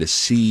I'm going to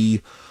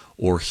see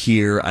or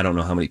hear. I don't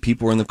know how many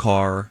people are in the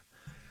car.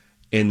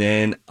 And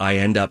then I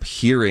end up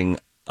hearing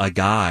a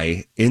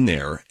guy in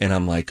there, and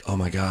I'm like, oh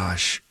my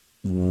gosh.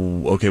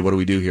 Okay, what do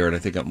we do here? And I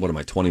think, what am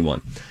I,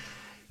 21?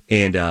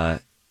 And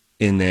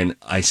then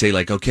I say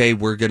like, okay,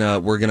 we're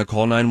gonna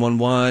call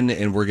 911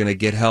 and we're gonna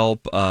get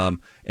help. And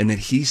then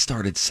he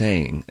started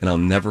saying, and I'll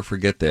never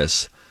forget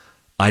this,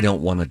 I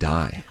don't want to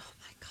die. Oh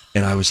my God.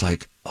 And I was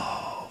like,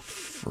 oh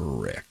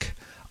frick,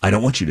 I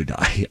don't want you to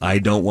die. I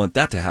don't want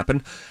that to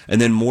happen. And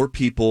then more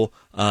people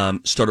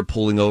started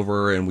pulling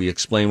over, and we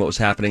explained what was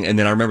happening. And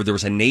then I remember there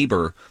was a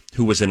neighbor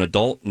who was an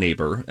adult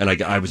neighbor, and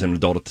I was an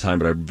adult at the time,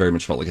 but I very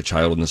much felt like a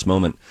child in this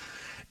moment.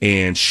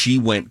 And she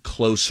went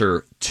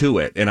closer to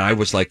it, and I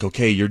was like,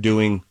 okay, you're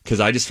doing, because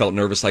I just felt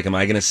nervous, like, what am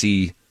I going to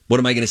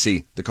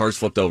see? The car's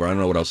flipped over. I don't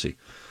know what I'll see.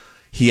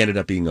 He ended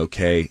up being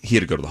okay. He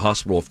had to go to the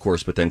hospital, of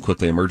course, but then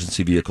quickly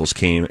emergency vehicles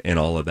came and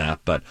all of that.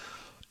 But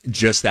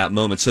just that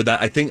moment. So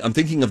that I'm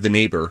thinking of the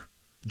neighbor,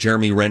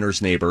 Jeremy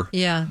Renner's neighbor.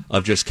 Yeah.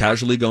 Of just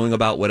casually going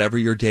about whatever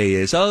your day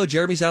is. Oh,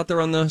 Jeremy's out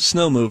there on the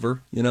snow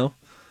mover,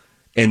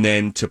 And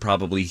then to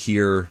probably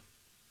hear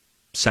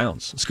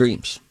sounds,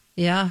 screams.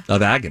 Yeah.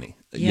 Of agony,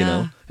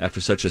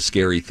 after such a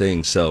scary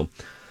thing. So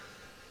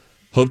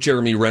hope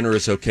Jeremy Renner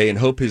is okay, and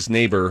hope his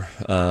neighbor,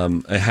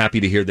 happy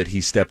to hear that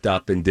he stepped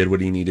up and did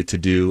what he needed to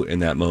do in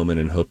that moment,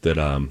 and hope that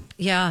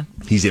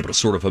he's able to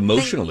sort of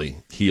emotionally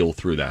heal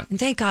through that. And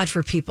thank God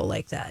for people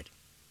like that.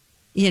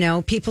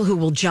 People who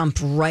will jump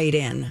right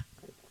in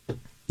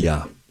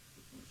Yeah.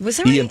 Was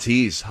there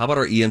EMTs. How about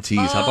our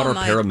EMTs? How about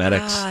our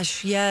paramedics?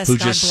 Gosh, yes. Who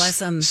God just bless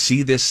them.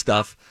 see this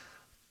stuff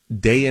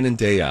day in and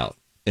day out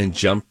and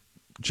jump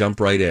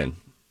right in.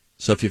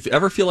 So if you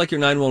ever feel like your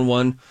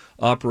 911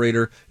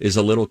 operator is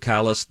a little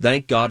callous,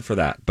 thank God for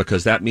that,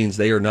 because that means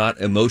they are not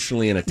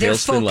emotionally in a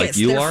tailspin like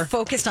you They're are.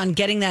 focused on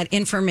getting that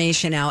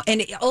information out.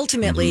 And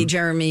ultimately,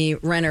 Jeremy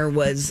Renner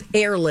was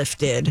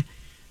airlifted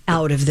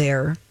out of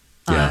there.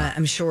 Yeah.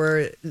 I'm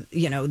sure,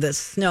 the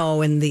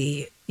snow and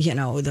the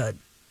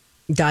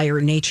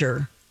dire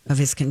nature of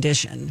his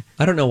condition.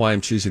 I don't know why I'm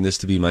choosing this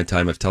to be my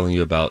time of telling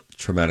you about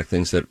traumatic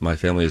things that my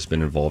family has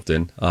been involved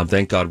in.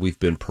 Thank God we've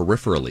been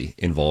peripherally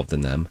involved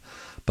in them.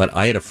 But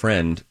I had a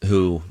friend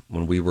who,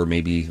 when we were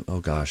maybe,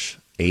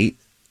 8,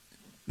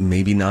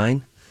 maybe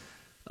 9,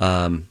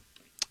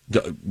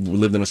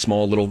 lived in a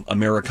small little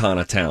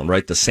Americana town,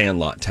 right? The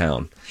Sandlot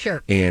town.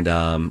 Sure. And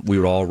we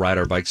would all ride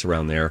our bikes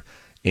around there.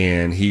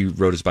 And he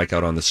rode his bike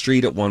out on the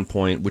street at one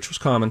point, which was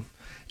common.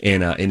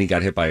 And he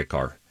got hit by a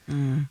car.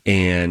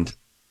 And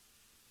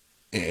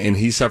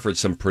he suffered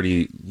some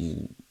pretty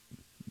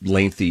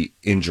lengthy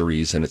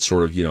injuries. And it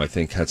sort of, I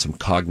think had some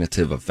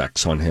cognitive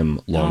effects on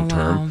him long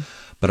term. Wow.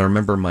 But I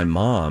remember my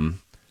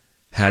mom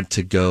had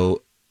to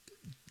go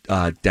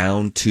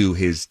down to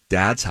his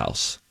dad's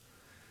house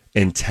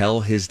and tell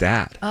his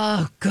dad,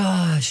 oh,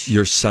 gosh,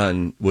 your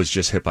son was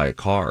just hit by a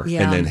car.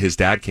 Yeah. And then his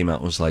dad came out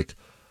and was like,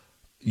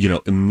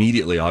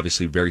 immediately,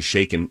 obviously very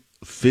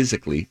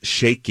physically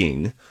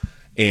shaking,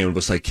 and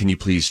was like, can you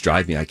please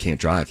drive me? I can't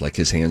drive. Like,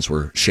 his hands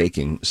were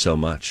shaking so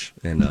much.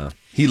 And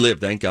he lived.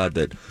 Thank God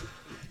that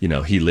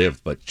he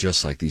lived, but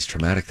just like these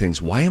traumatic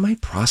things, why am I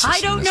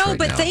processing I don't this know, right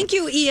but now? thank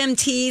you,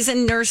 EMTs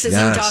and nurses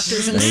and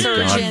doctors and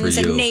surgeons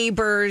and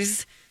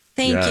neighbors.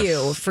 Thank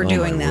you for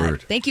doing that.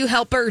 Word. Thank you,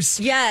 helpers.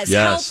 Yes,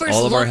 helpers.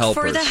 All of our Look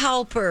helpers. for the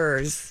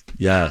helpers.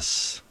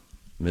 Yes,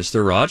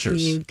 Mr.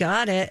 Rogers. You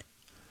got it.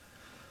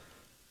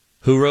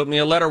 Who wrote me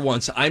a letter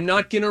once. I'm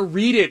not going to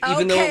read it,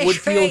 even though it would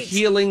feel great.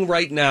 healing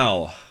right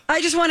now. I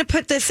just want to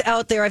put this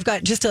out there. I've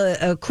got just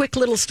a quick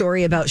little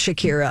story about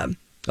Shakira.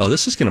 Oh,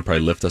 this is going to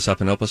probably lift us up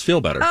and help us feel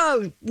better.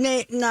 Oh,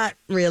 not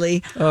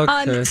really.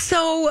 Okay.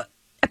 So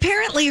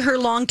apparently her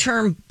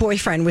long-term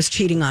boyfriend was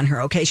cheating on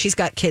her. Okay, she's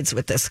got kids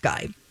with this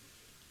guy.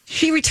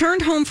 She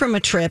returned home from a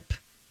trip.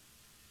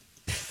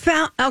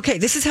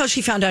 This is how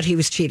she found out he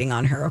was cheating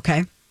on her,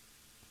 okay?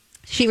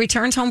 She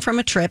returns home from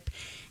a trip.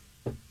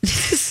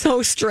 This is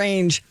so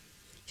strange.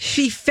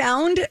 She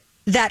found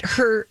that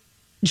her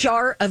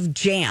jar of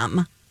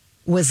jam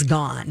was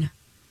gone.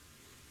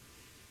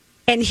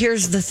 And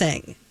here's the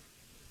thing.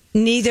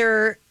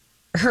 Neither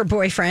her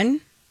boyfriend,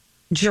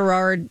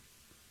 Gerard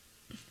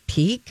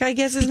Piqué, I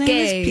guess his name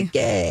is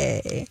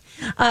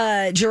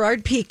Piqué.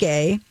 Gerard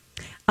Piqué,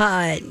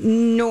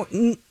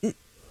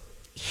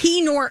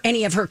 he nor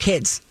any of her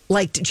kids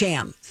liked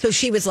jam. So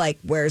she was like,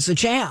 where's the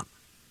jam?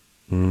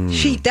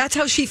 That's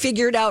how she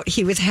figured out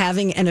he was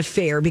having an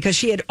affair, because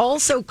she had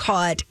also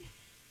caught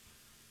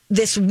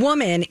this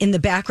woman in the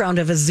background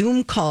of a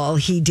Zoom call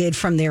he did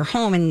from their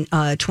home in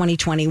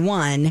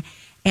 2021.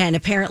 And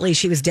apparently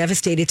she was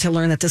devastated to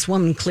learn that this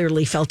woman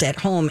clearly felt at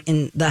home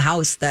in the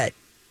house that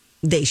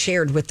they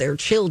shared with their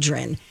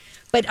children.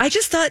 But I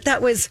just thought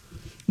that was,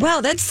 wow,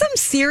 that's some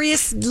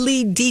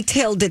seriously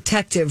detailed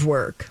detective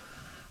work.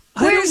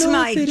 Where's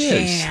my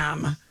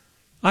jam?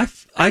 I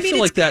feel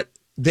like that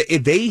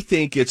they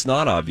think it's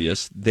not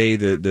obvious,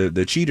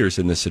 the cheaters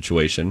in this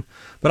situation,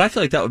 but I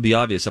feel like that would be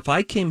obvious. If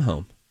I came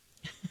home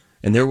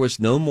and there was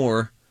no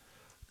more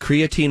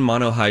creatine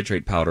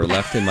monohydrate powder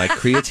left in my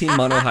creatine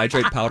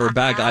monohydrate powder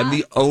bag, I'm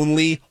the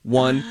only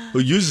one who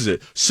uses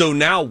it. So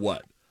now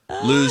what?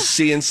 Lou's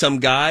seeing some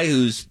guy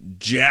who's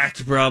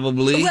jacked,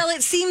 probably. Well,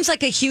 it seems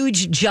like a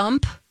huge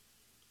jump,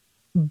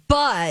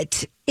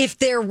 but if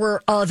there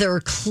were other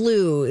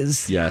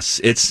clues. Yes,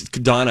 it's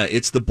Donna.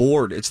 It's the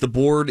board. It's the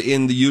board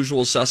in The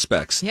Usual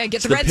Suspects. Yeah,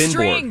 get the it's red pin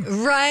string. Board.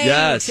 Right.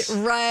 Yes.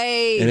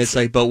 Right. And it's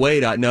like, but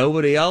wait,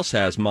 nobody else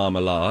has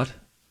marmalade.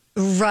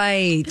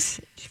 Right.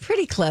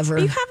 Pretty clever. Are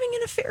you having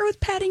an affair with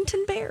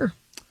Paddington Bear?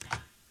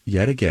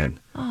 Yet again,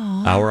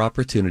 our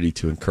opportunity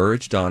to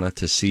encourage Donna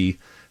to see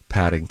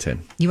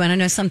Paddington. You want to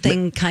know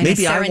something kind of serendipitous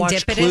Maybe I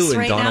watch Clue and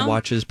right Donna now?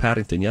 watches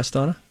Paddington. Yes,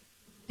 Donna?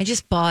 I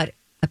just bought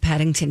a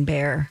Paddington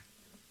Bear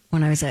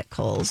when I was at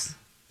Kohl's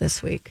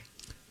this week.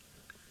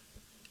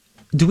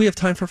 Do we have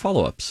time for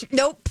follow-ups?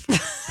 Nope.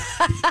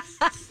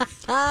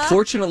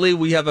 Fortunately,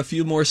 we have a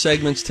few more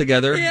segments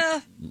together.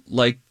 Yeah.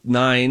 Like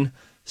 9.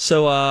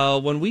 So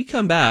when we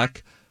come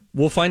back,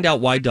 we'll find out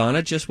why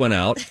Donna just went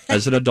out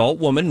as an adult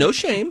woman, no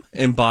shame,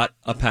 and bought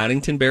a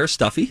Paddington Bear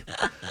stuffy.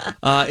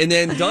 And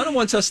then Donna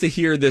wants us to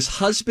hear this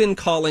husband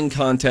calling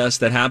contest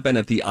that happened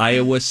at the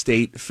Iowa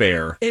State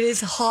Fair. It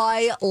is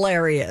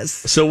hilarious.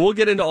 So we'll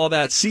get into all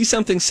that. See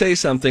Something, Say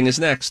Something is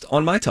next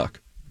on My Talk.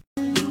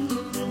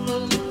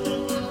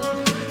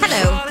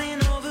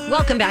 Hello.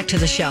 Welcome back to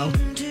the show.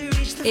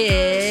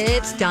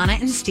 It's Donna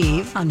and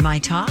Steve on My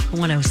Talk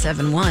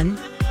 107.1.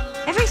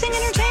 Everything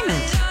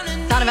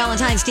Entertainment. Donna Donna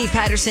Valentine, Steve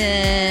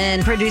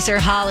Patterson, producer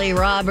Holly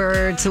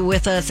Roberts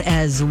with us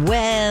as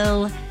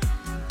well.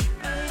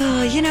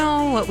 Oh, you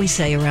know what we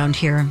say around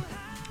here?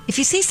 If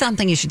you see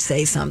something, you should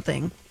say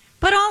something.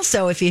 But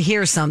also, if you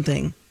hear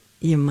something,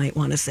 you might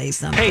want to say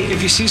something. Hey,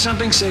 if you see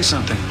something, say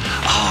something.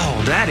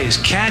 Oh, that is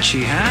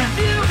catchy, huh?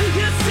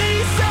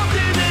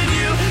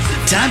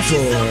 Time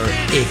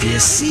for If You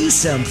See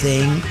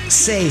Something,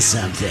 Say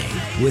Something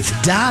with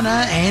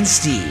Donna and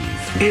Steve.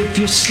 If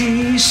you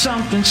see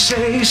something,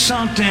 say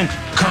something.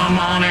 Come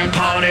on and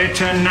party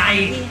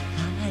tonight.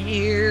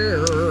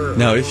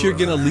 Now, if you're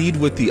going to lead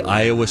with the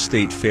Iowa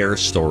State Fair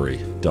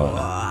story,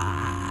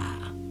 Donna,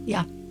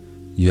 Yeah.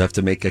 you have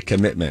to make a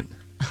commitment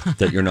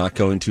that you're not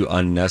going to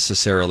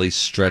unnecessarily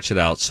stretch it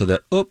out so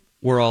that,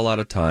 we're all out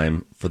of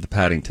time for the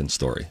Paddington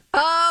story.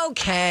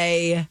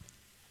 Okay.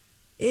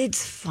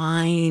 It's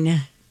fine.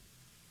 You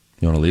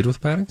want to lead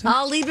with Paddington?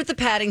 I'll lead with the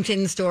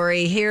Paddington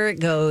story. Here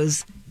it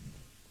goes.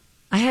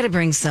 I had to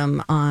bring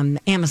some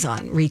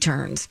Amazon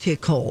returns to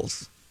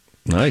Kohl's.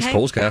 Nice. Okay.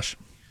 Kohl's Cash.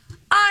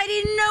 I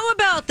didn't know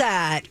about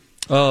that.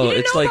 Oh, You didn't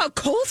it's know like about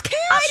Kohl's Cash?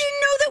 I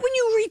didn't know that when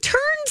you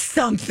return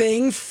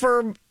something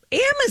for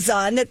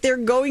Amazon that they're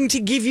going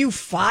to give you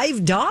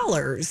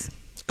 $5.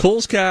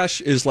 Kohl's Cash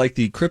is like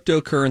the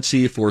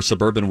cryptocurrency for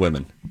suburban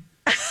women.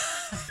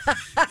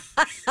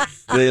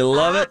 They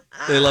love it.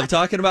 They love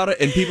talking about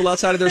it. And people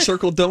outside of their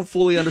circle don't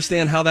fully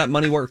understand how that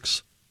money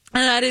works.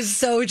 That is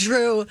so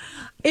true.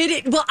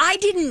 Well, I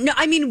didn't know.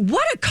 I mean,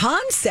 what a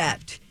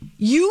concept.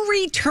 You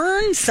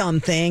return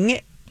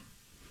something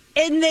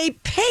and they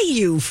pay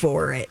you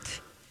for it.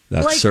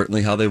 That's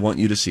certainly how they want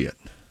you to see it.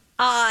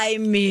 I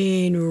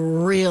mean,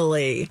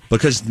 really.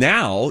 Because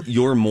now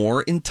you're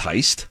more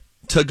enticed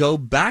to go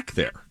back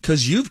there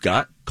because you've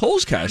got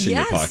Kohl's Cash in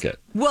your pocket.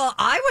 Well,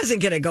 I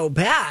wasn't going to go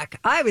back.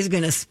 I was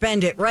going to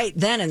spend it right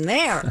then and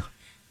there.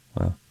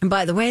 Wow. And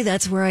by the way,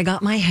 that's where I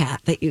got my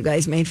hat that you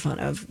guys made fun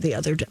of the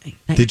other day.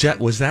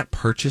 Was that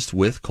purchased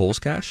with Kohl's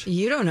Cash?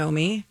 You don't know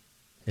me.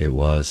 It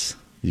was.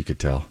 You could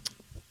tell.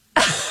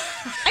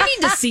 I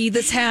need to see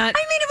this hat. I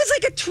mean, it was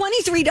like a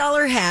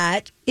 $23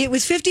 hat. It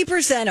was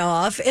 50%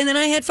 off, and then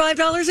I had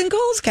 $5 in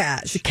Kohl's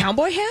Cash. The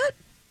cowboy hat?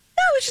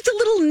 No, it was just a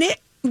little knit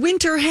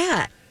winter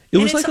hat. It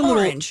was and like a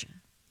orange.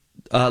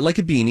 little, like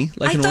a beanie,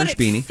 like an orange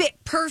beanie. I thought it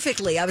fit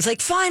perfectly. I was like,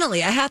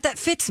 finally, a hat that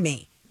fits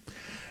me.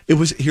 It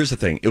was. Here's the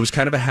thing. It was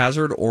kind of a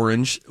hazard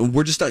orange.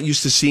 We're just not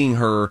used to seeing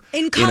her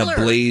in a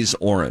blaze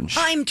orange.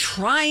 I'm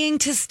trying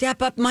to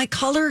step up my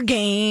color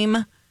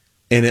game.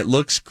 And it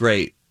looks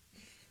great.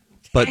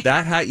 But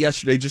that hat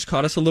yesterday just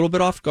caught us a little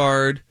bit off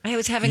guard. I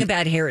was having a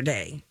bad hair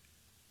day.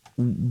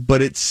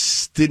 But it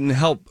didn't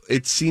help.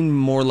 It seemed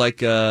more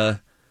like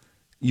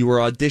you were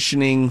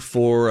auditioning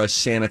for a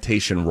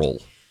sanitation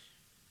role.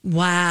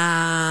 Wow.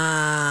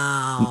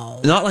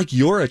 Not like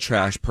you're a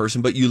trash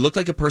person, but you look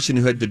like a person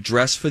who had to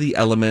dress for the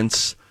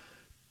elements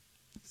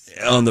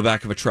on the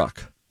back of a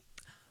truck.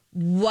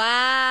 Wow.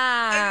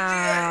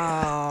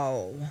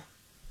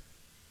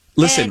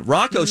 Listen,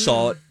 Rocco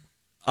saw it.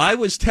 I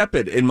was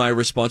tepid in my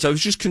response. I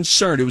was just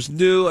concerned. It was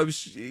new.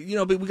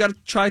 But we got to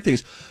try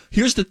things.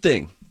 Here's the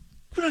thing.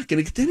 We're not going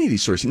to get to any of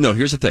these stories. No,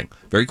 here's the thing.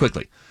 Very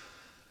quickly.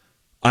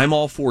 I'm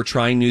all for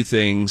trying new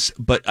things,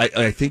 but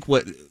I think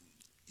what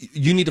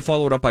you need to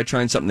follow it up by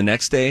trying something the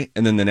next day,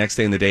 and then the next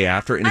day and the day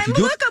after. And if you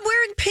do look, I'm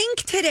wearing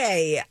pink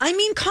today. I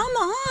mean, come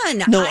on.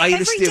 No, I every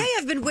understand. day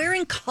I've been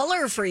wearing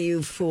color for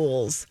you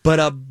fools.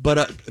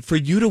 But for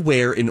you to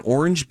wear an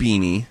orange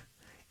beanie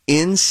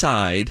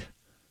inside,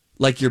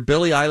 like you're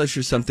Billie Eilish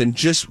or something,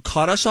 just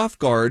caught us off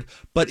guard.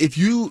 But if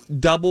you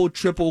double,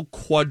 triple,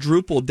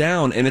 quadruple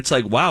down, and it's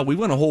like, wow, we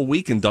went a whole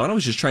week and Donna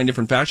was just trying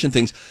different fashion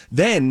things,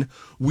 then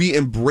we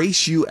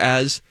embrace you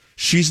as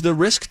she's the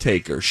risk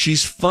taker.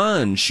 She's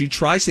fun. She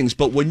tries things.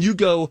 But when you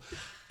go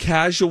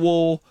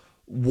casual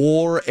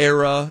war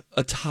era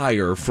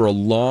attire for a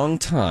long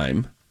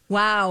time.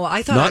 Wow,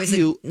 I thought I was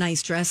a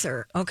nice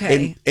dresser.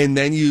 Okay. And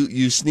then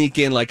you sneak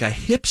in like a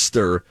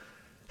hipster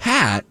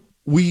hat,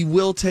 we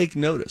will take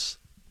notice.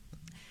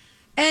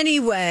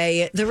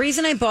 Anyway, the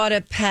reason I bought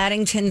a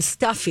Paddington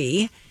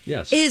stuffy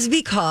is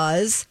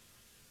because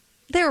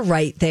they're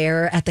right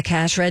there at the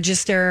cash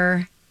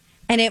register,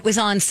 and it was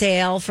on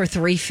sale for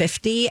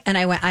 $3.50. And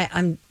I went,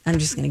 I'm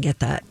just going to get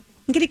that.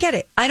 I'm going to get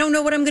it. I don't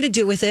know what I'm going to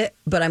do with it,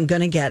 but I'm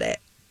going to get it,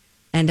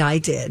 and I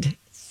did.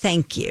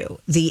 Thank you.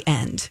 The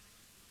end.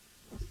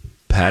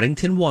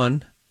 Paddington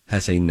 1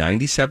 has a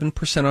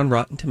 97% on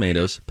Rotten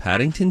Tomatoes.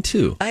 Paddington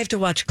 2. I have to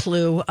watch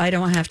Clue. I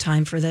don't have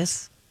time for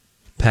this.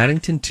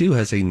 Paddington 2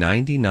 has a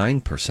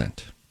 99%.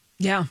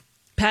 Yeah.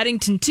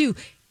 Paddington 2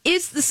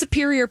 is the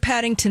superior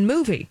Paddington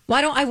movie.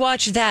 Why don't I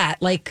watch that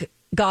like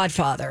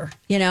Godfather?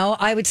 You know,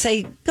 I would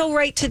say go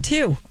right to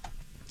 2.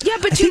 Yeah,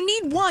 but you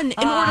need one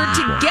in order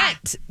to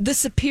get the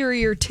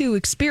superior 2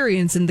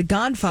 experience in the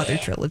Godfather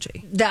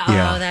trilogy.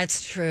 Oh,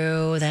 that's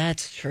true.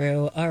 That's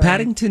true. All right.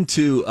 Paddington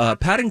 2,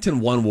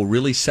 Paddington 1 will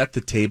really set the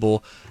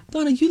table.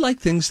 Donna, you like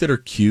things that are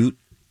cute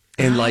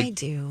and I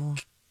do.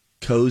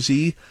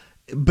 Cozy.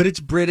 but it's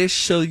British,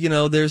 so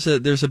there's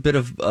a bit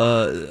of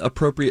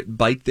appropriate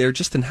bite there,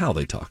 just in how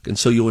they talk, and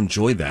so you'll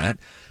enjoy that.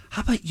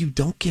 How about you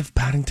don't give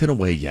Paddington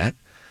away yet?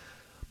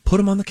 Put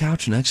him on the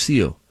couch next to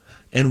you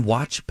and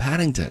watch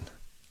Paddington.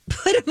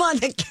 Put him on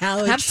the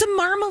couch. Have some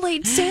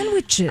marmalade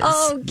sandwiches.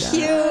 Oh, cute!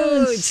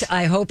 Yes.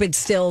 I hope it's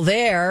still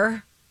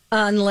there,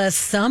 unless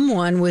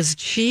someone was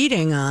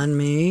cheating on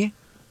me.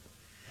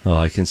 Oh,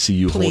 I can see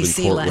you holding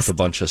court with a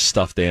bunch of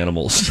stuffed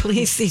animals.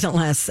 Please see the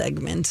last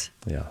segment.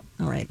 Yeah.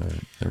 All right.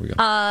 There we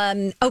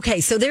go.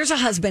 Okay, so there's a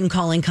husband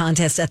calling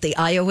contest at the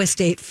Iowa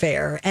State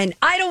Fair. And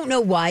I don't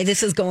know why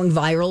this is going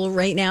viral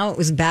right now. It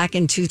was back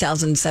in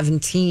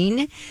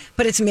 2017,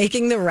 but it's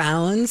making the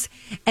rounds.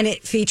 And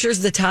it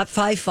features the top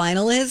 5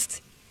 finalists.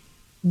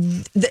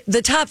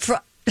 The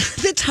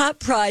top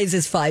prize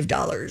is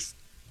 $5.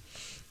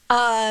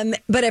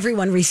 But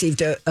everyone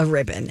received a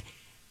ribbon.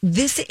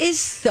 This is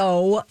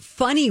so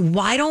funny.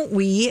 Why don't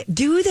we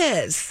do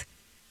this?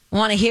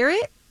 Want to hear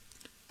it?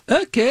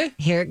 Okay.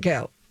 Here it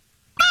go.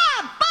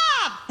 Bob,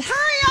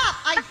 hurry up.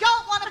 I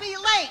don't want to be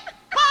late.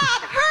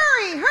 Bob,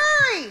 hurry.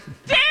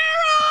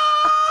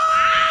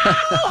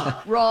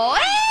 Daryl! Roy?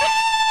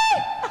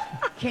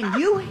 Can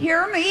you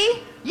hear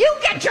me? You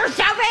get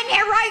yourself in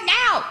here right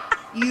now.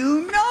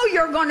 You know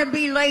you're going to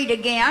be late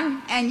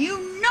again, and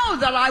you know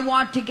that I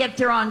want to get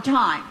there on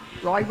time.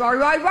 Right. Isn't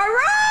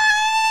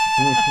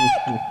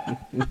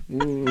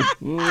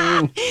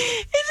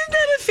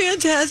that a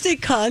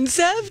fantastic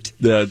concept?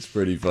 That's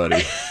pretty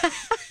funny.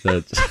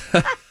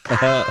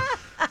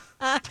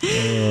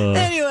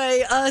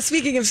 Anyway,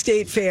 speaking of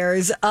state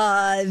fairs,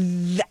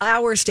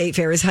 our state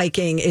fair is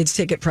hiking its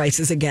ticket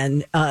prices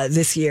again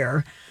this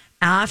year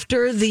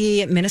after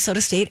the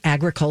Minnesota State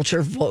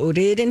Agriculture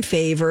voted in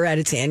favor at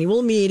its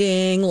annual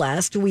meeting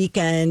last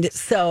weekend.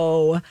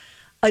 So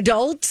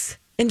adults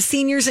and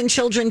seniors and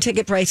children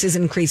ticket prices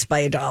increased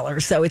by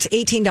 $1. So it's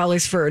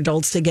 $18 for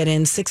adults to get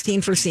in,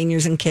 $16 for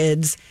seniors and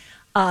kids.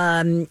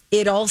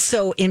 It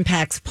also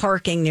impacts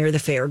parking near the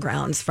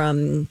fairgrounds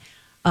from,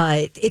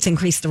 it's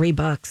increased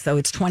 $3, so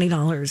it's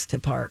 $20 to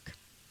park.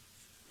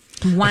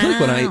 Wow. I feel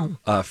like when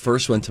I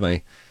first went to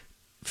my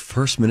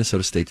first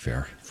Minnesota State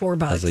Fair,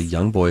 $4 as a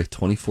young boy,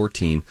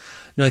 2014.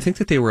 No, I think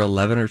that they were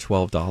 $11 or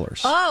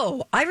 $12.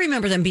 Oh, I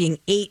remember them being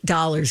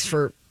 $8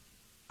 for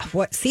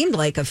what seemed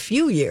like a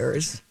few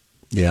years.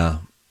 Yeah.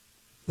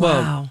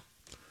 Well, wow.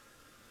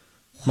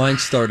 Mine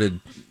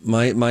started,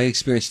 my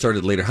experience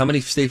started later. How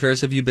many state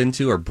fairs have you been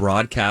to or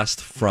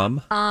broadcast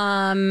from?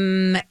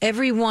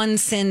 Everyone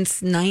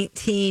since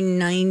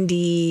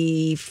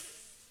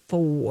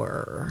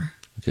 1994.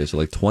 Okay, so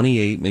like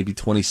 28, maybe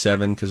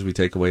 27 because we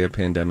take away a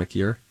pandemic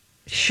year.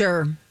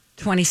 Sure.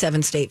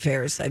 27 state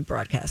fairs I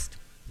broadcast.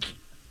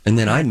 And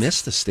then I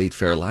missed the state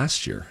fair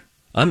last year.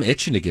 I'm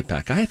itching to get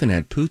back. I haven't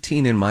had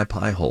poutine in my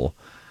pie hole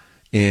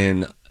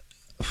in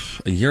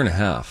a year and a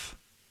half.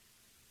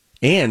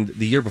 And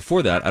the year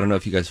before that, I don't know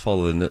if you guys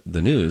follow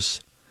the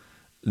news,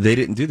 they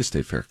didn't do the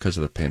state fair because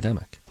of the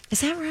pandemic.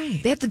 Is that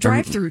right? They had the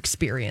drive-through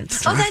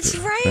experience. Oh, that's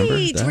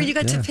right. Where you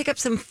got to pick up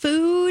some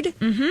food.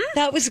 Mm-hmm.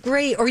 That was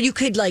great. Or you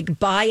could like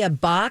buy a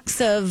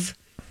box of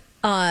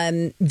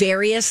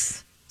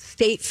various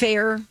state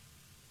fair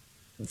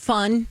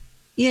fun.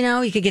 You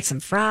know, you could get some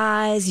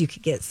fries. You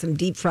could get some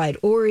deep fried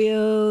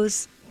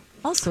Oreos.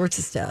 All sorts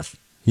of stuff.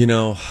 You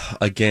know,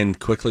 again,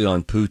 quickly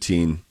on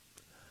poutine,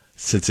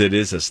 since it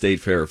is a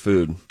state fair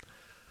food,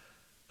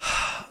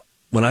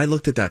 when I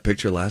looked at that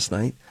picture last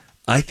night,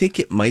 I think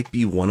it might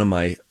be one of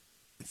my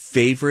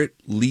favorite,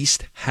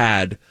 least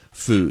had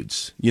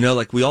foods. You know,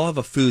 like we all have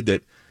a food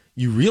that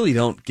you really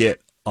don't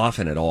get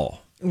often at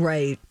all.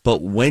 Right.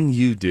 But when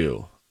you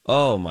do,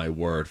 oh my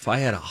word, if I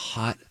had a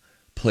hot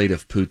plate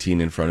of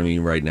poutine in front of me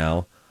right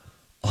now,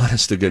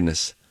 honest to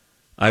goodness,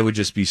 I would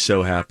just be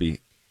so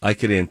happy. I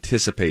could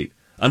anticipate.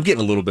 I'm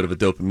getting a little bit of a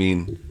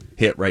dopamine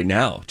hit right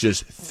now,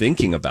 just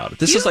thinking about it.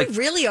 This is like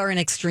really are an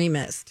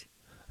extremist.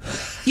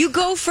 You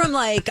go from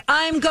like,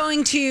 I'm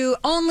going to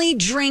only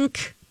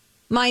drink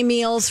my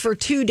meals for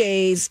 2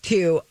 days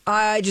to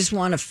I just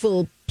want a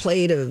full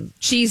plate of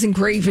cheese and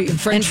gravy and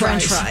French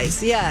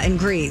fries. Yeah, and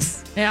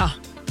grease. Yeah.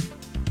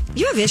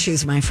 You have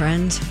issues, my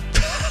friend.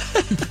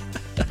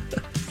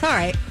 All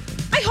right.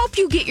 I hope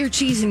you get your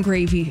cheese and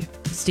gravy,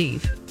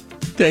 Steve.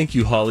 Thank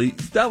you, Holly.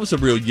 That was a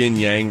real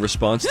yin-yang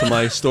response to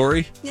my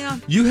story. Yeah.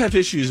 You have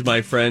issues,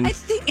 my friend.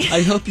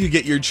 I hope you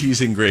get your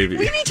cheese and gravy.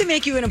 We need to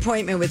make you an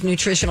appointment with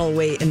Nutritional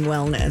Weight and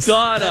Wellness.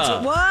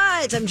 Donna.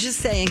 What? I'm just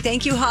saying.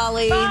 Thank you,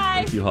 Holly. Bye.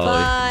 Thank you,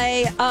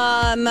 Holly.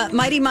 Bye.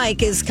 Mighty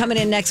Mike is coming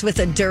in next with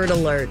a dirt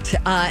alert.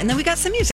 And then we got some music.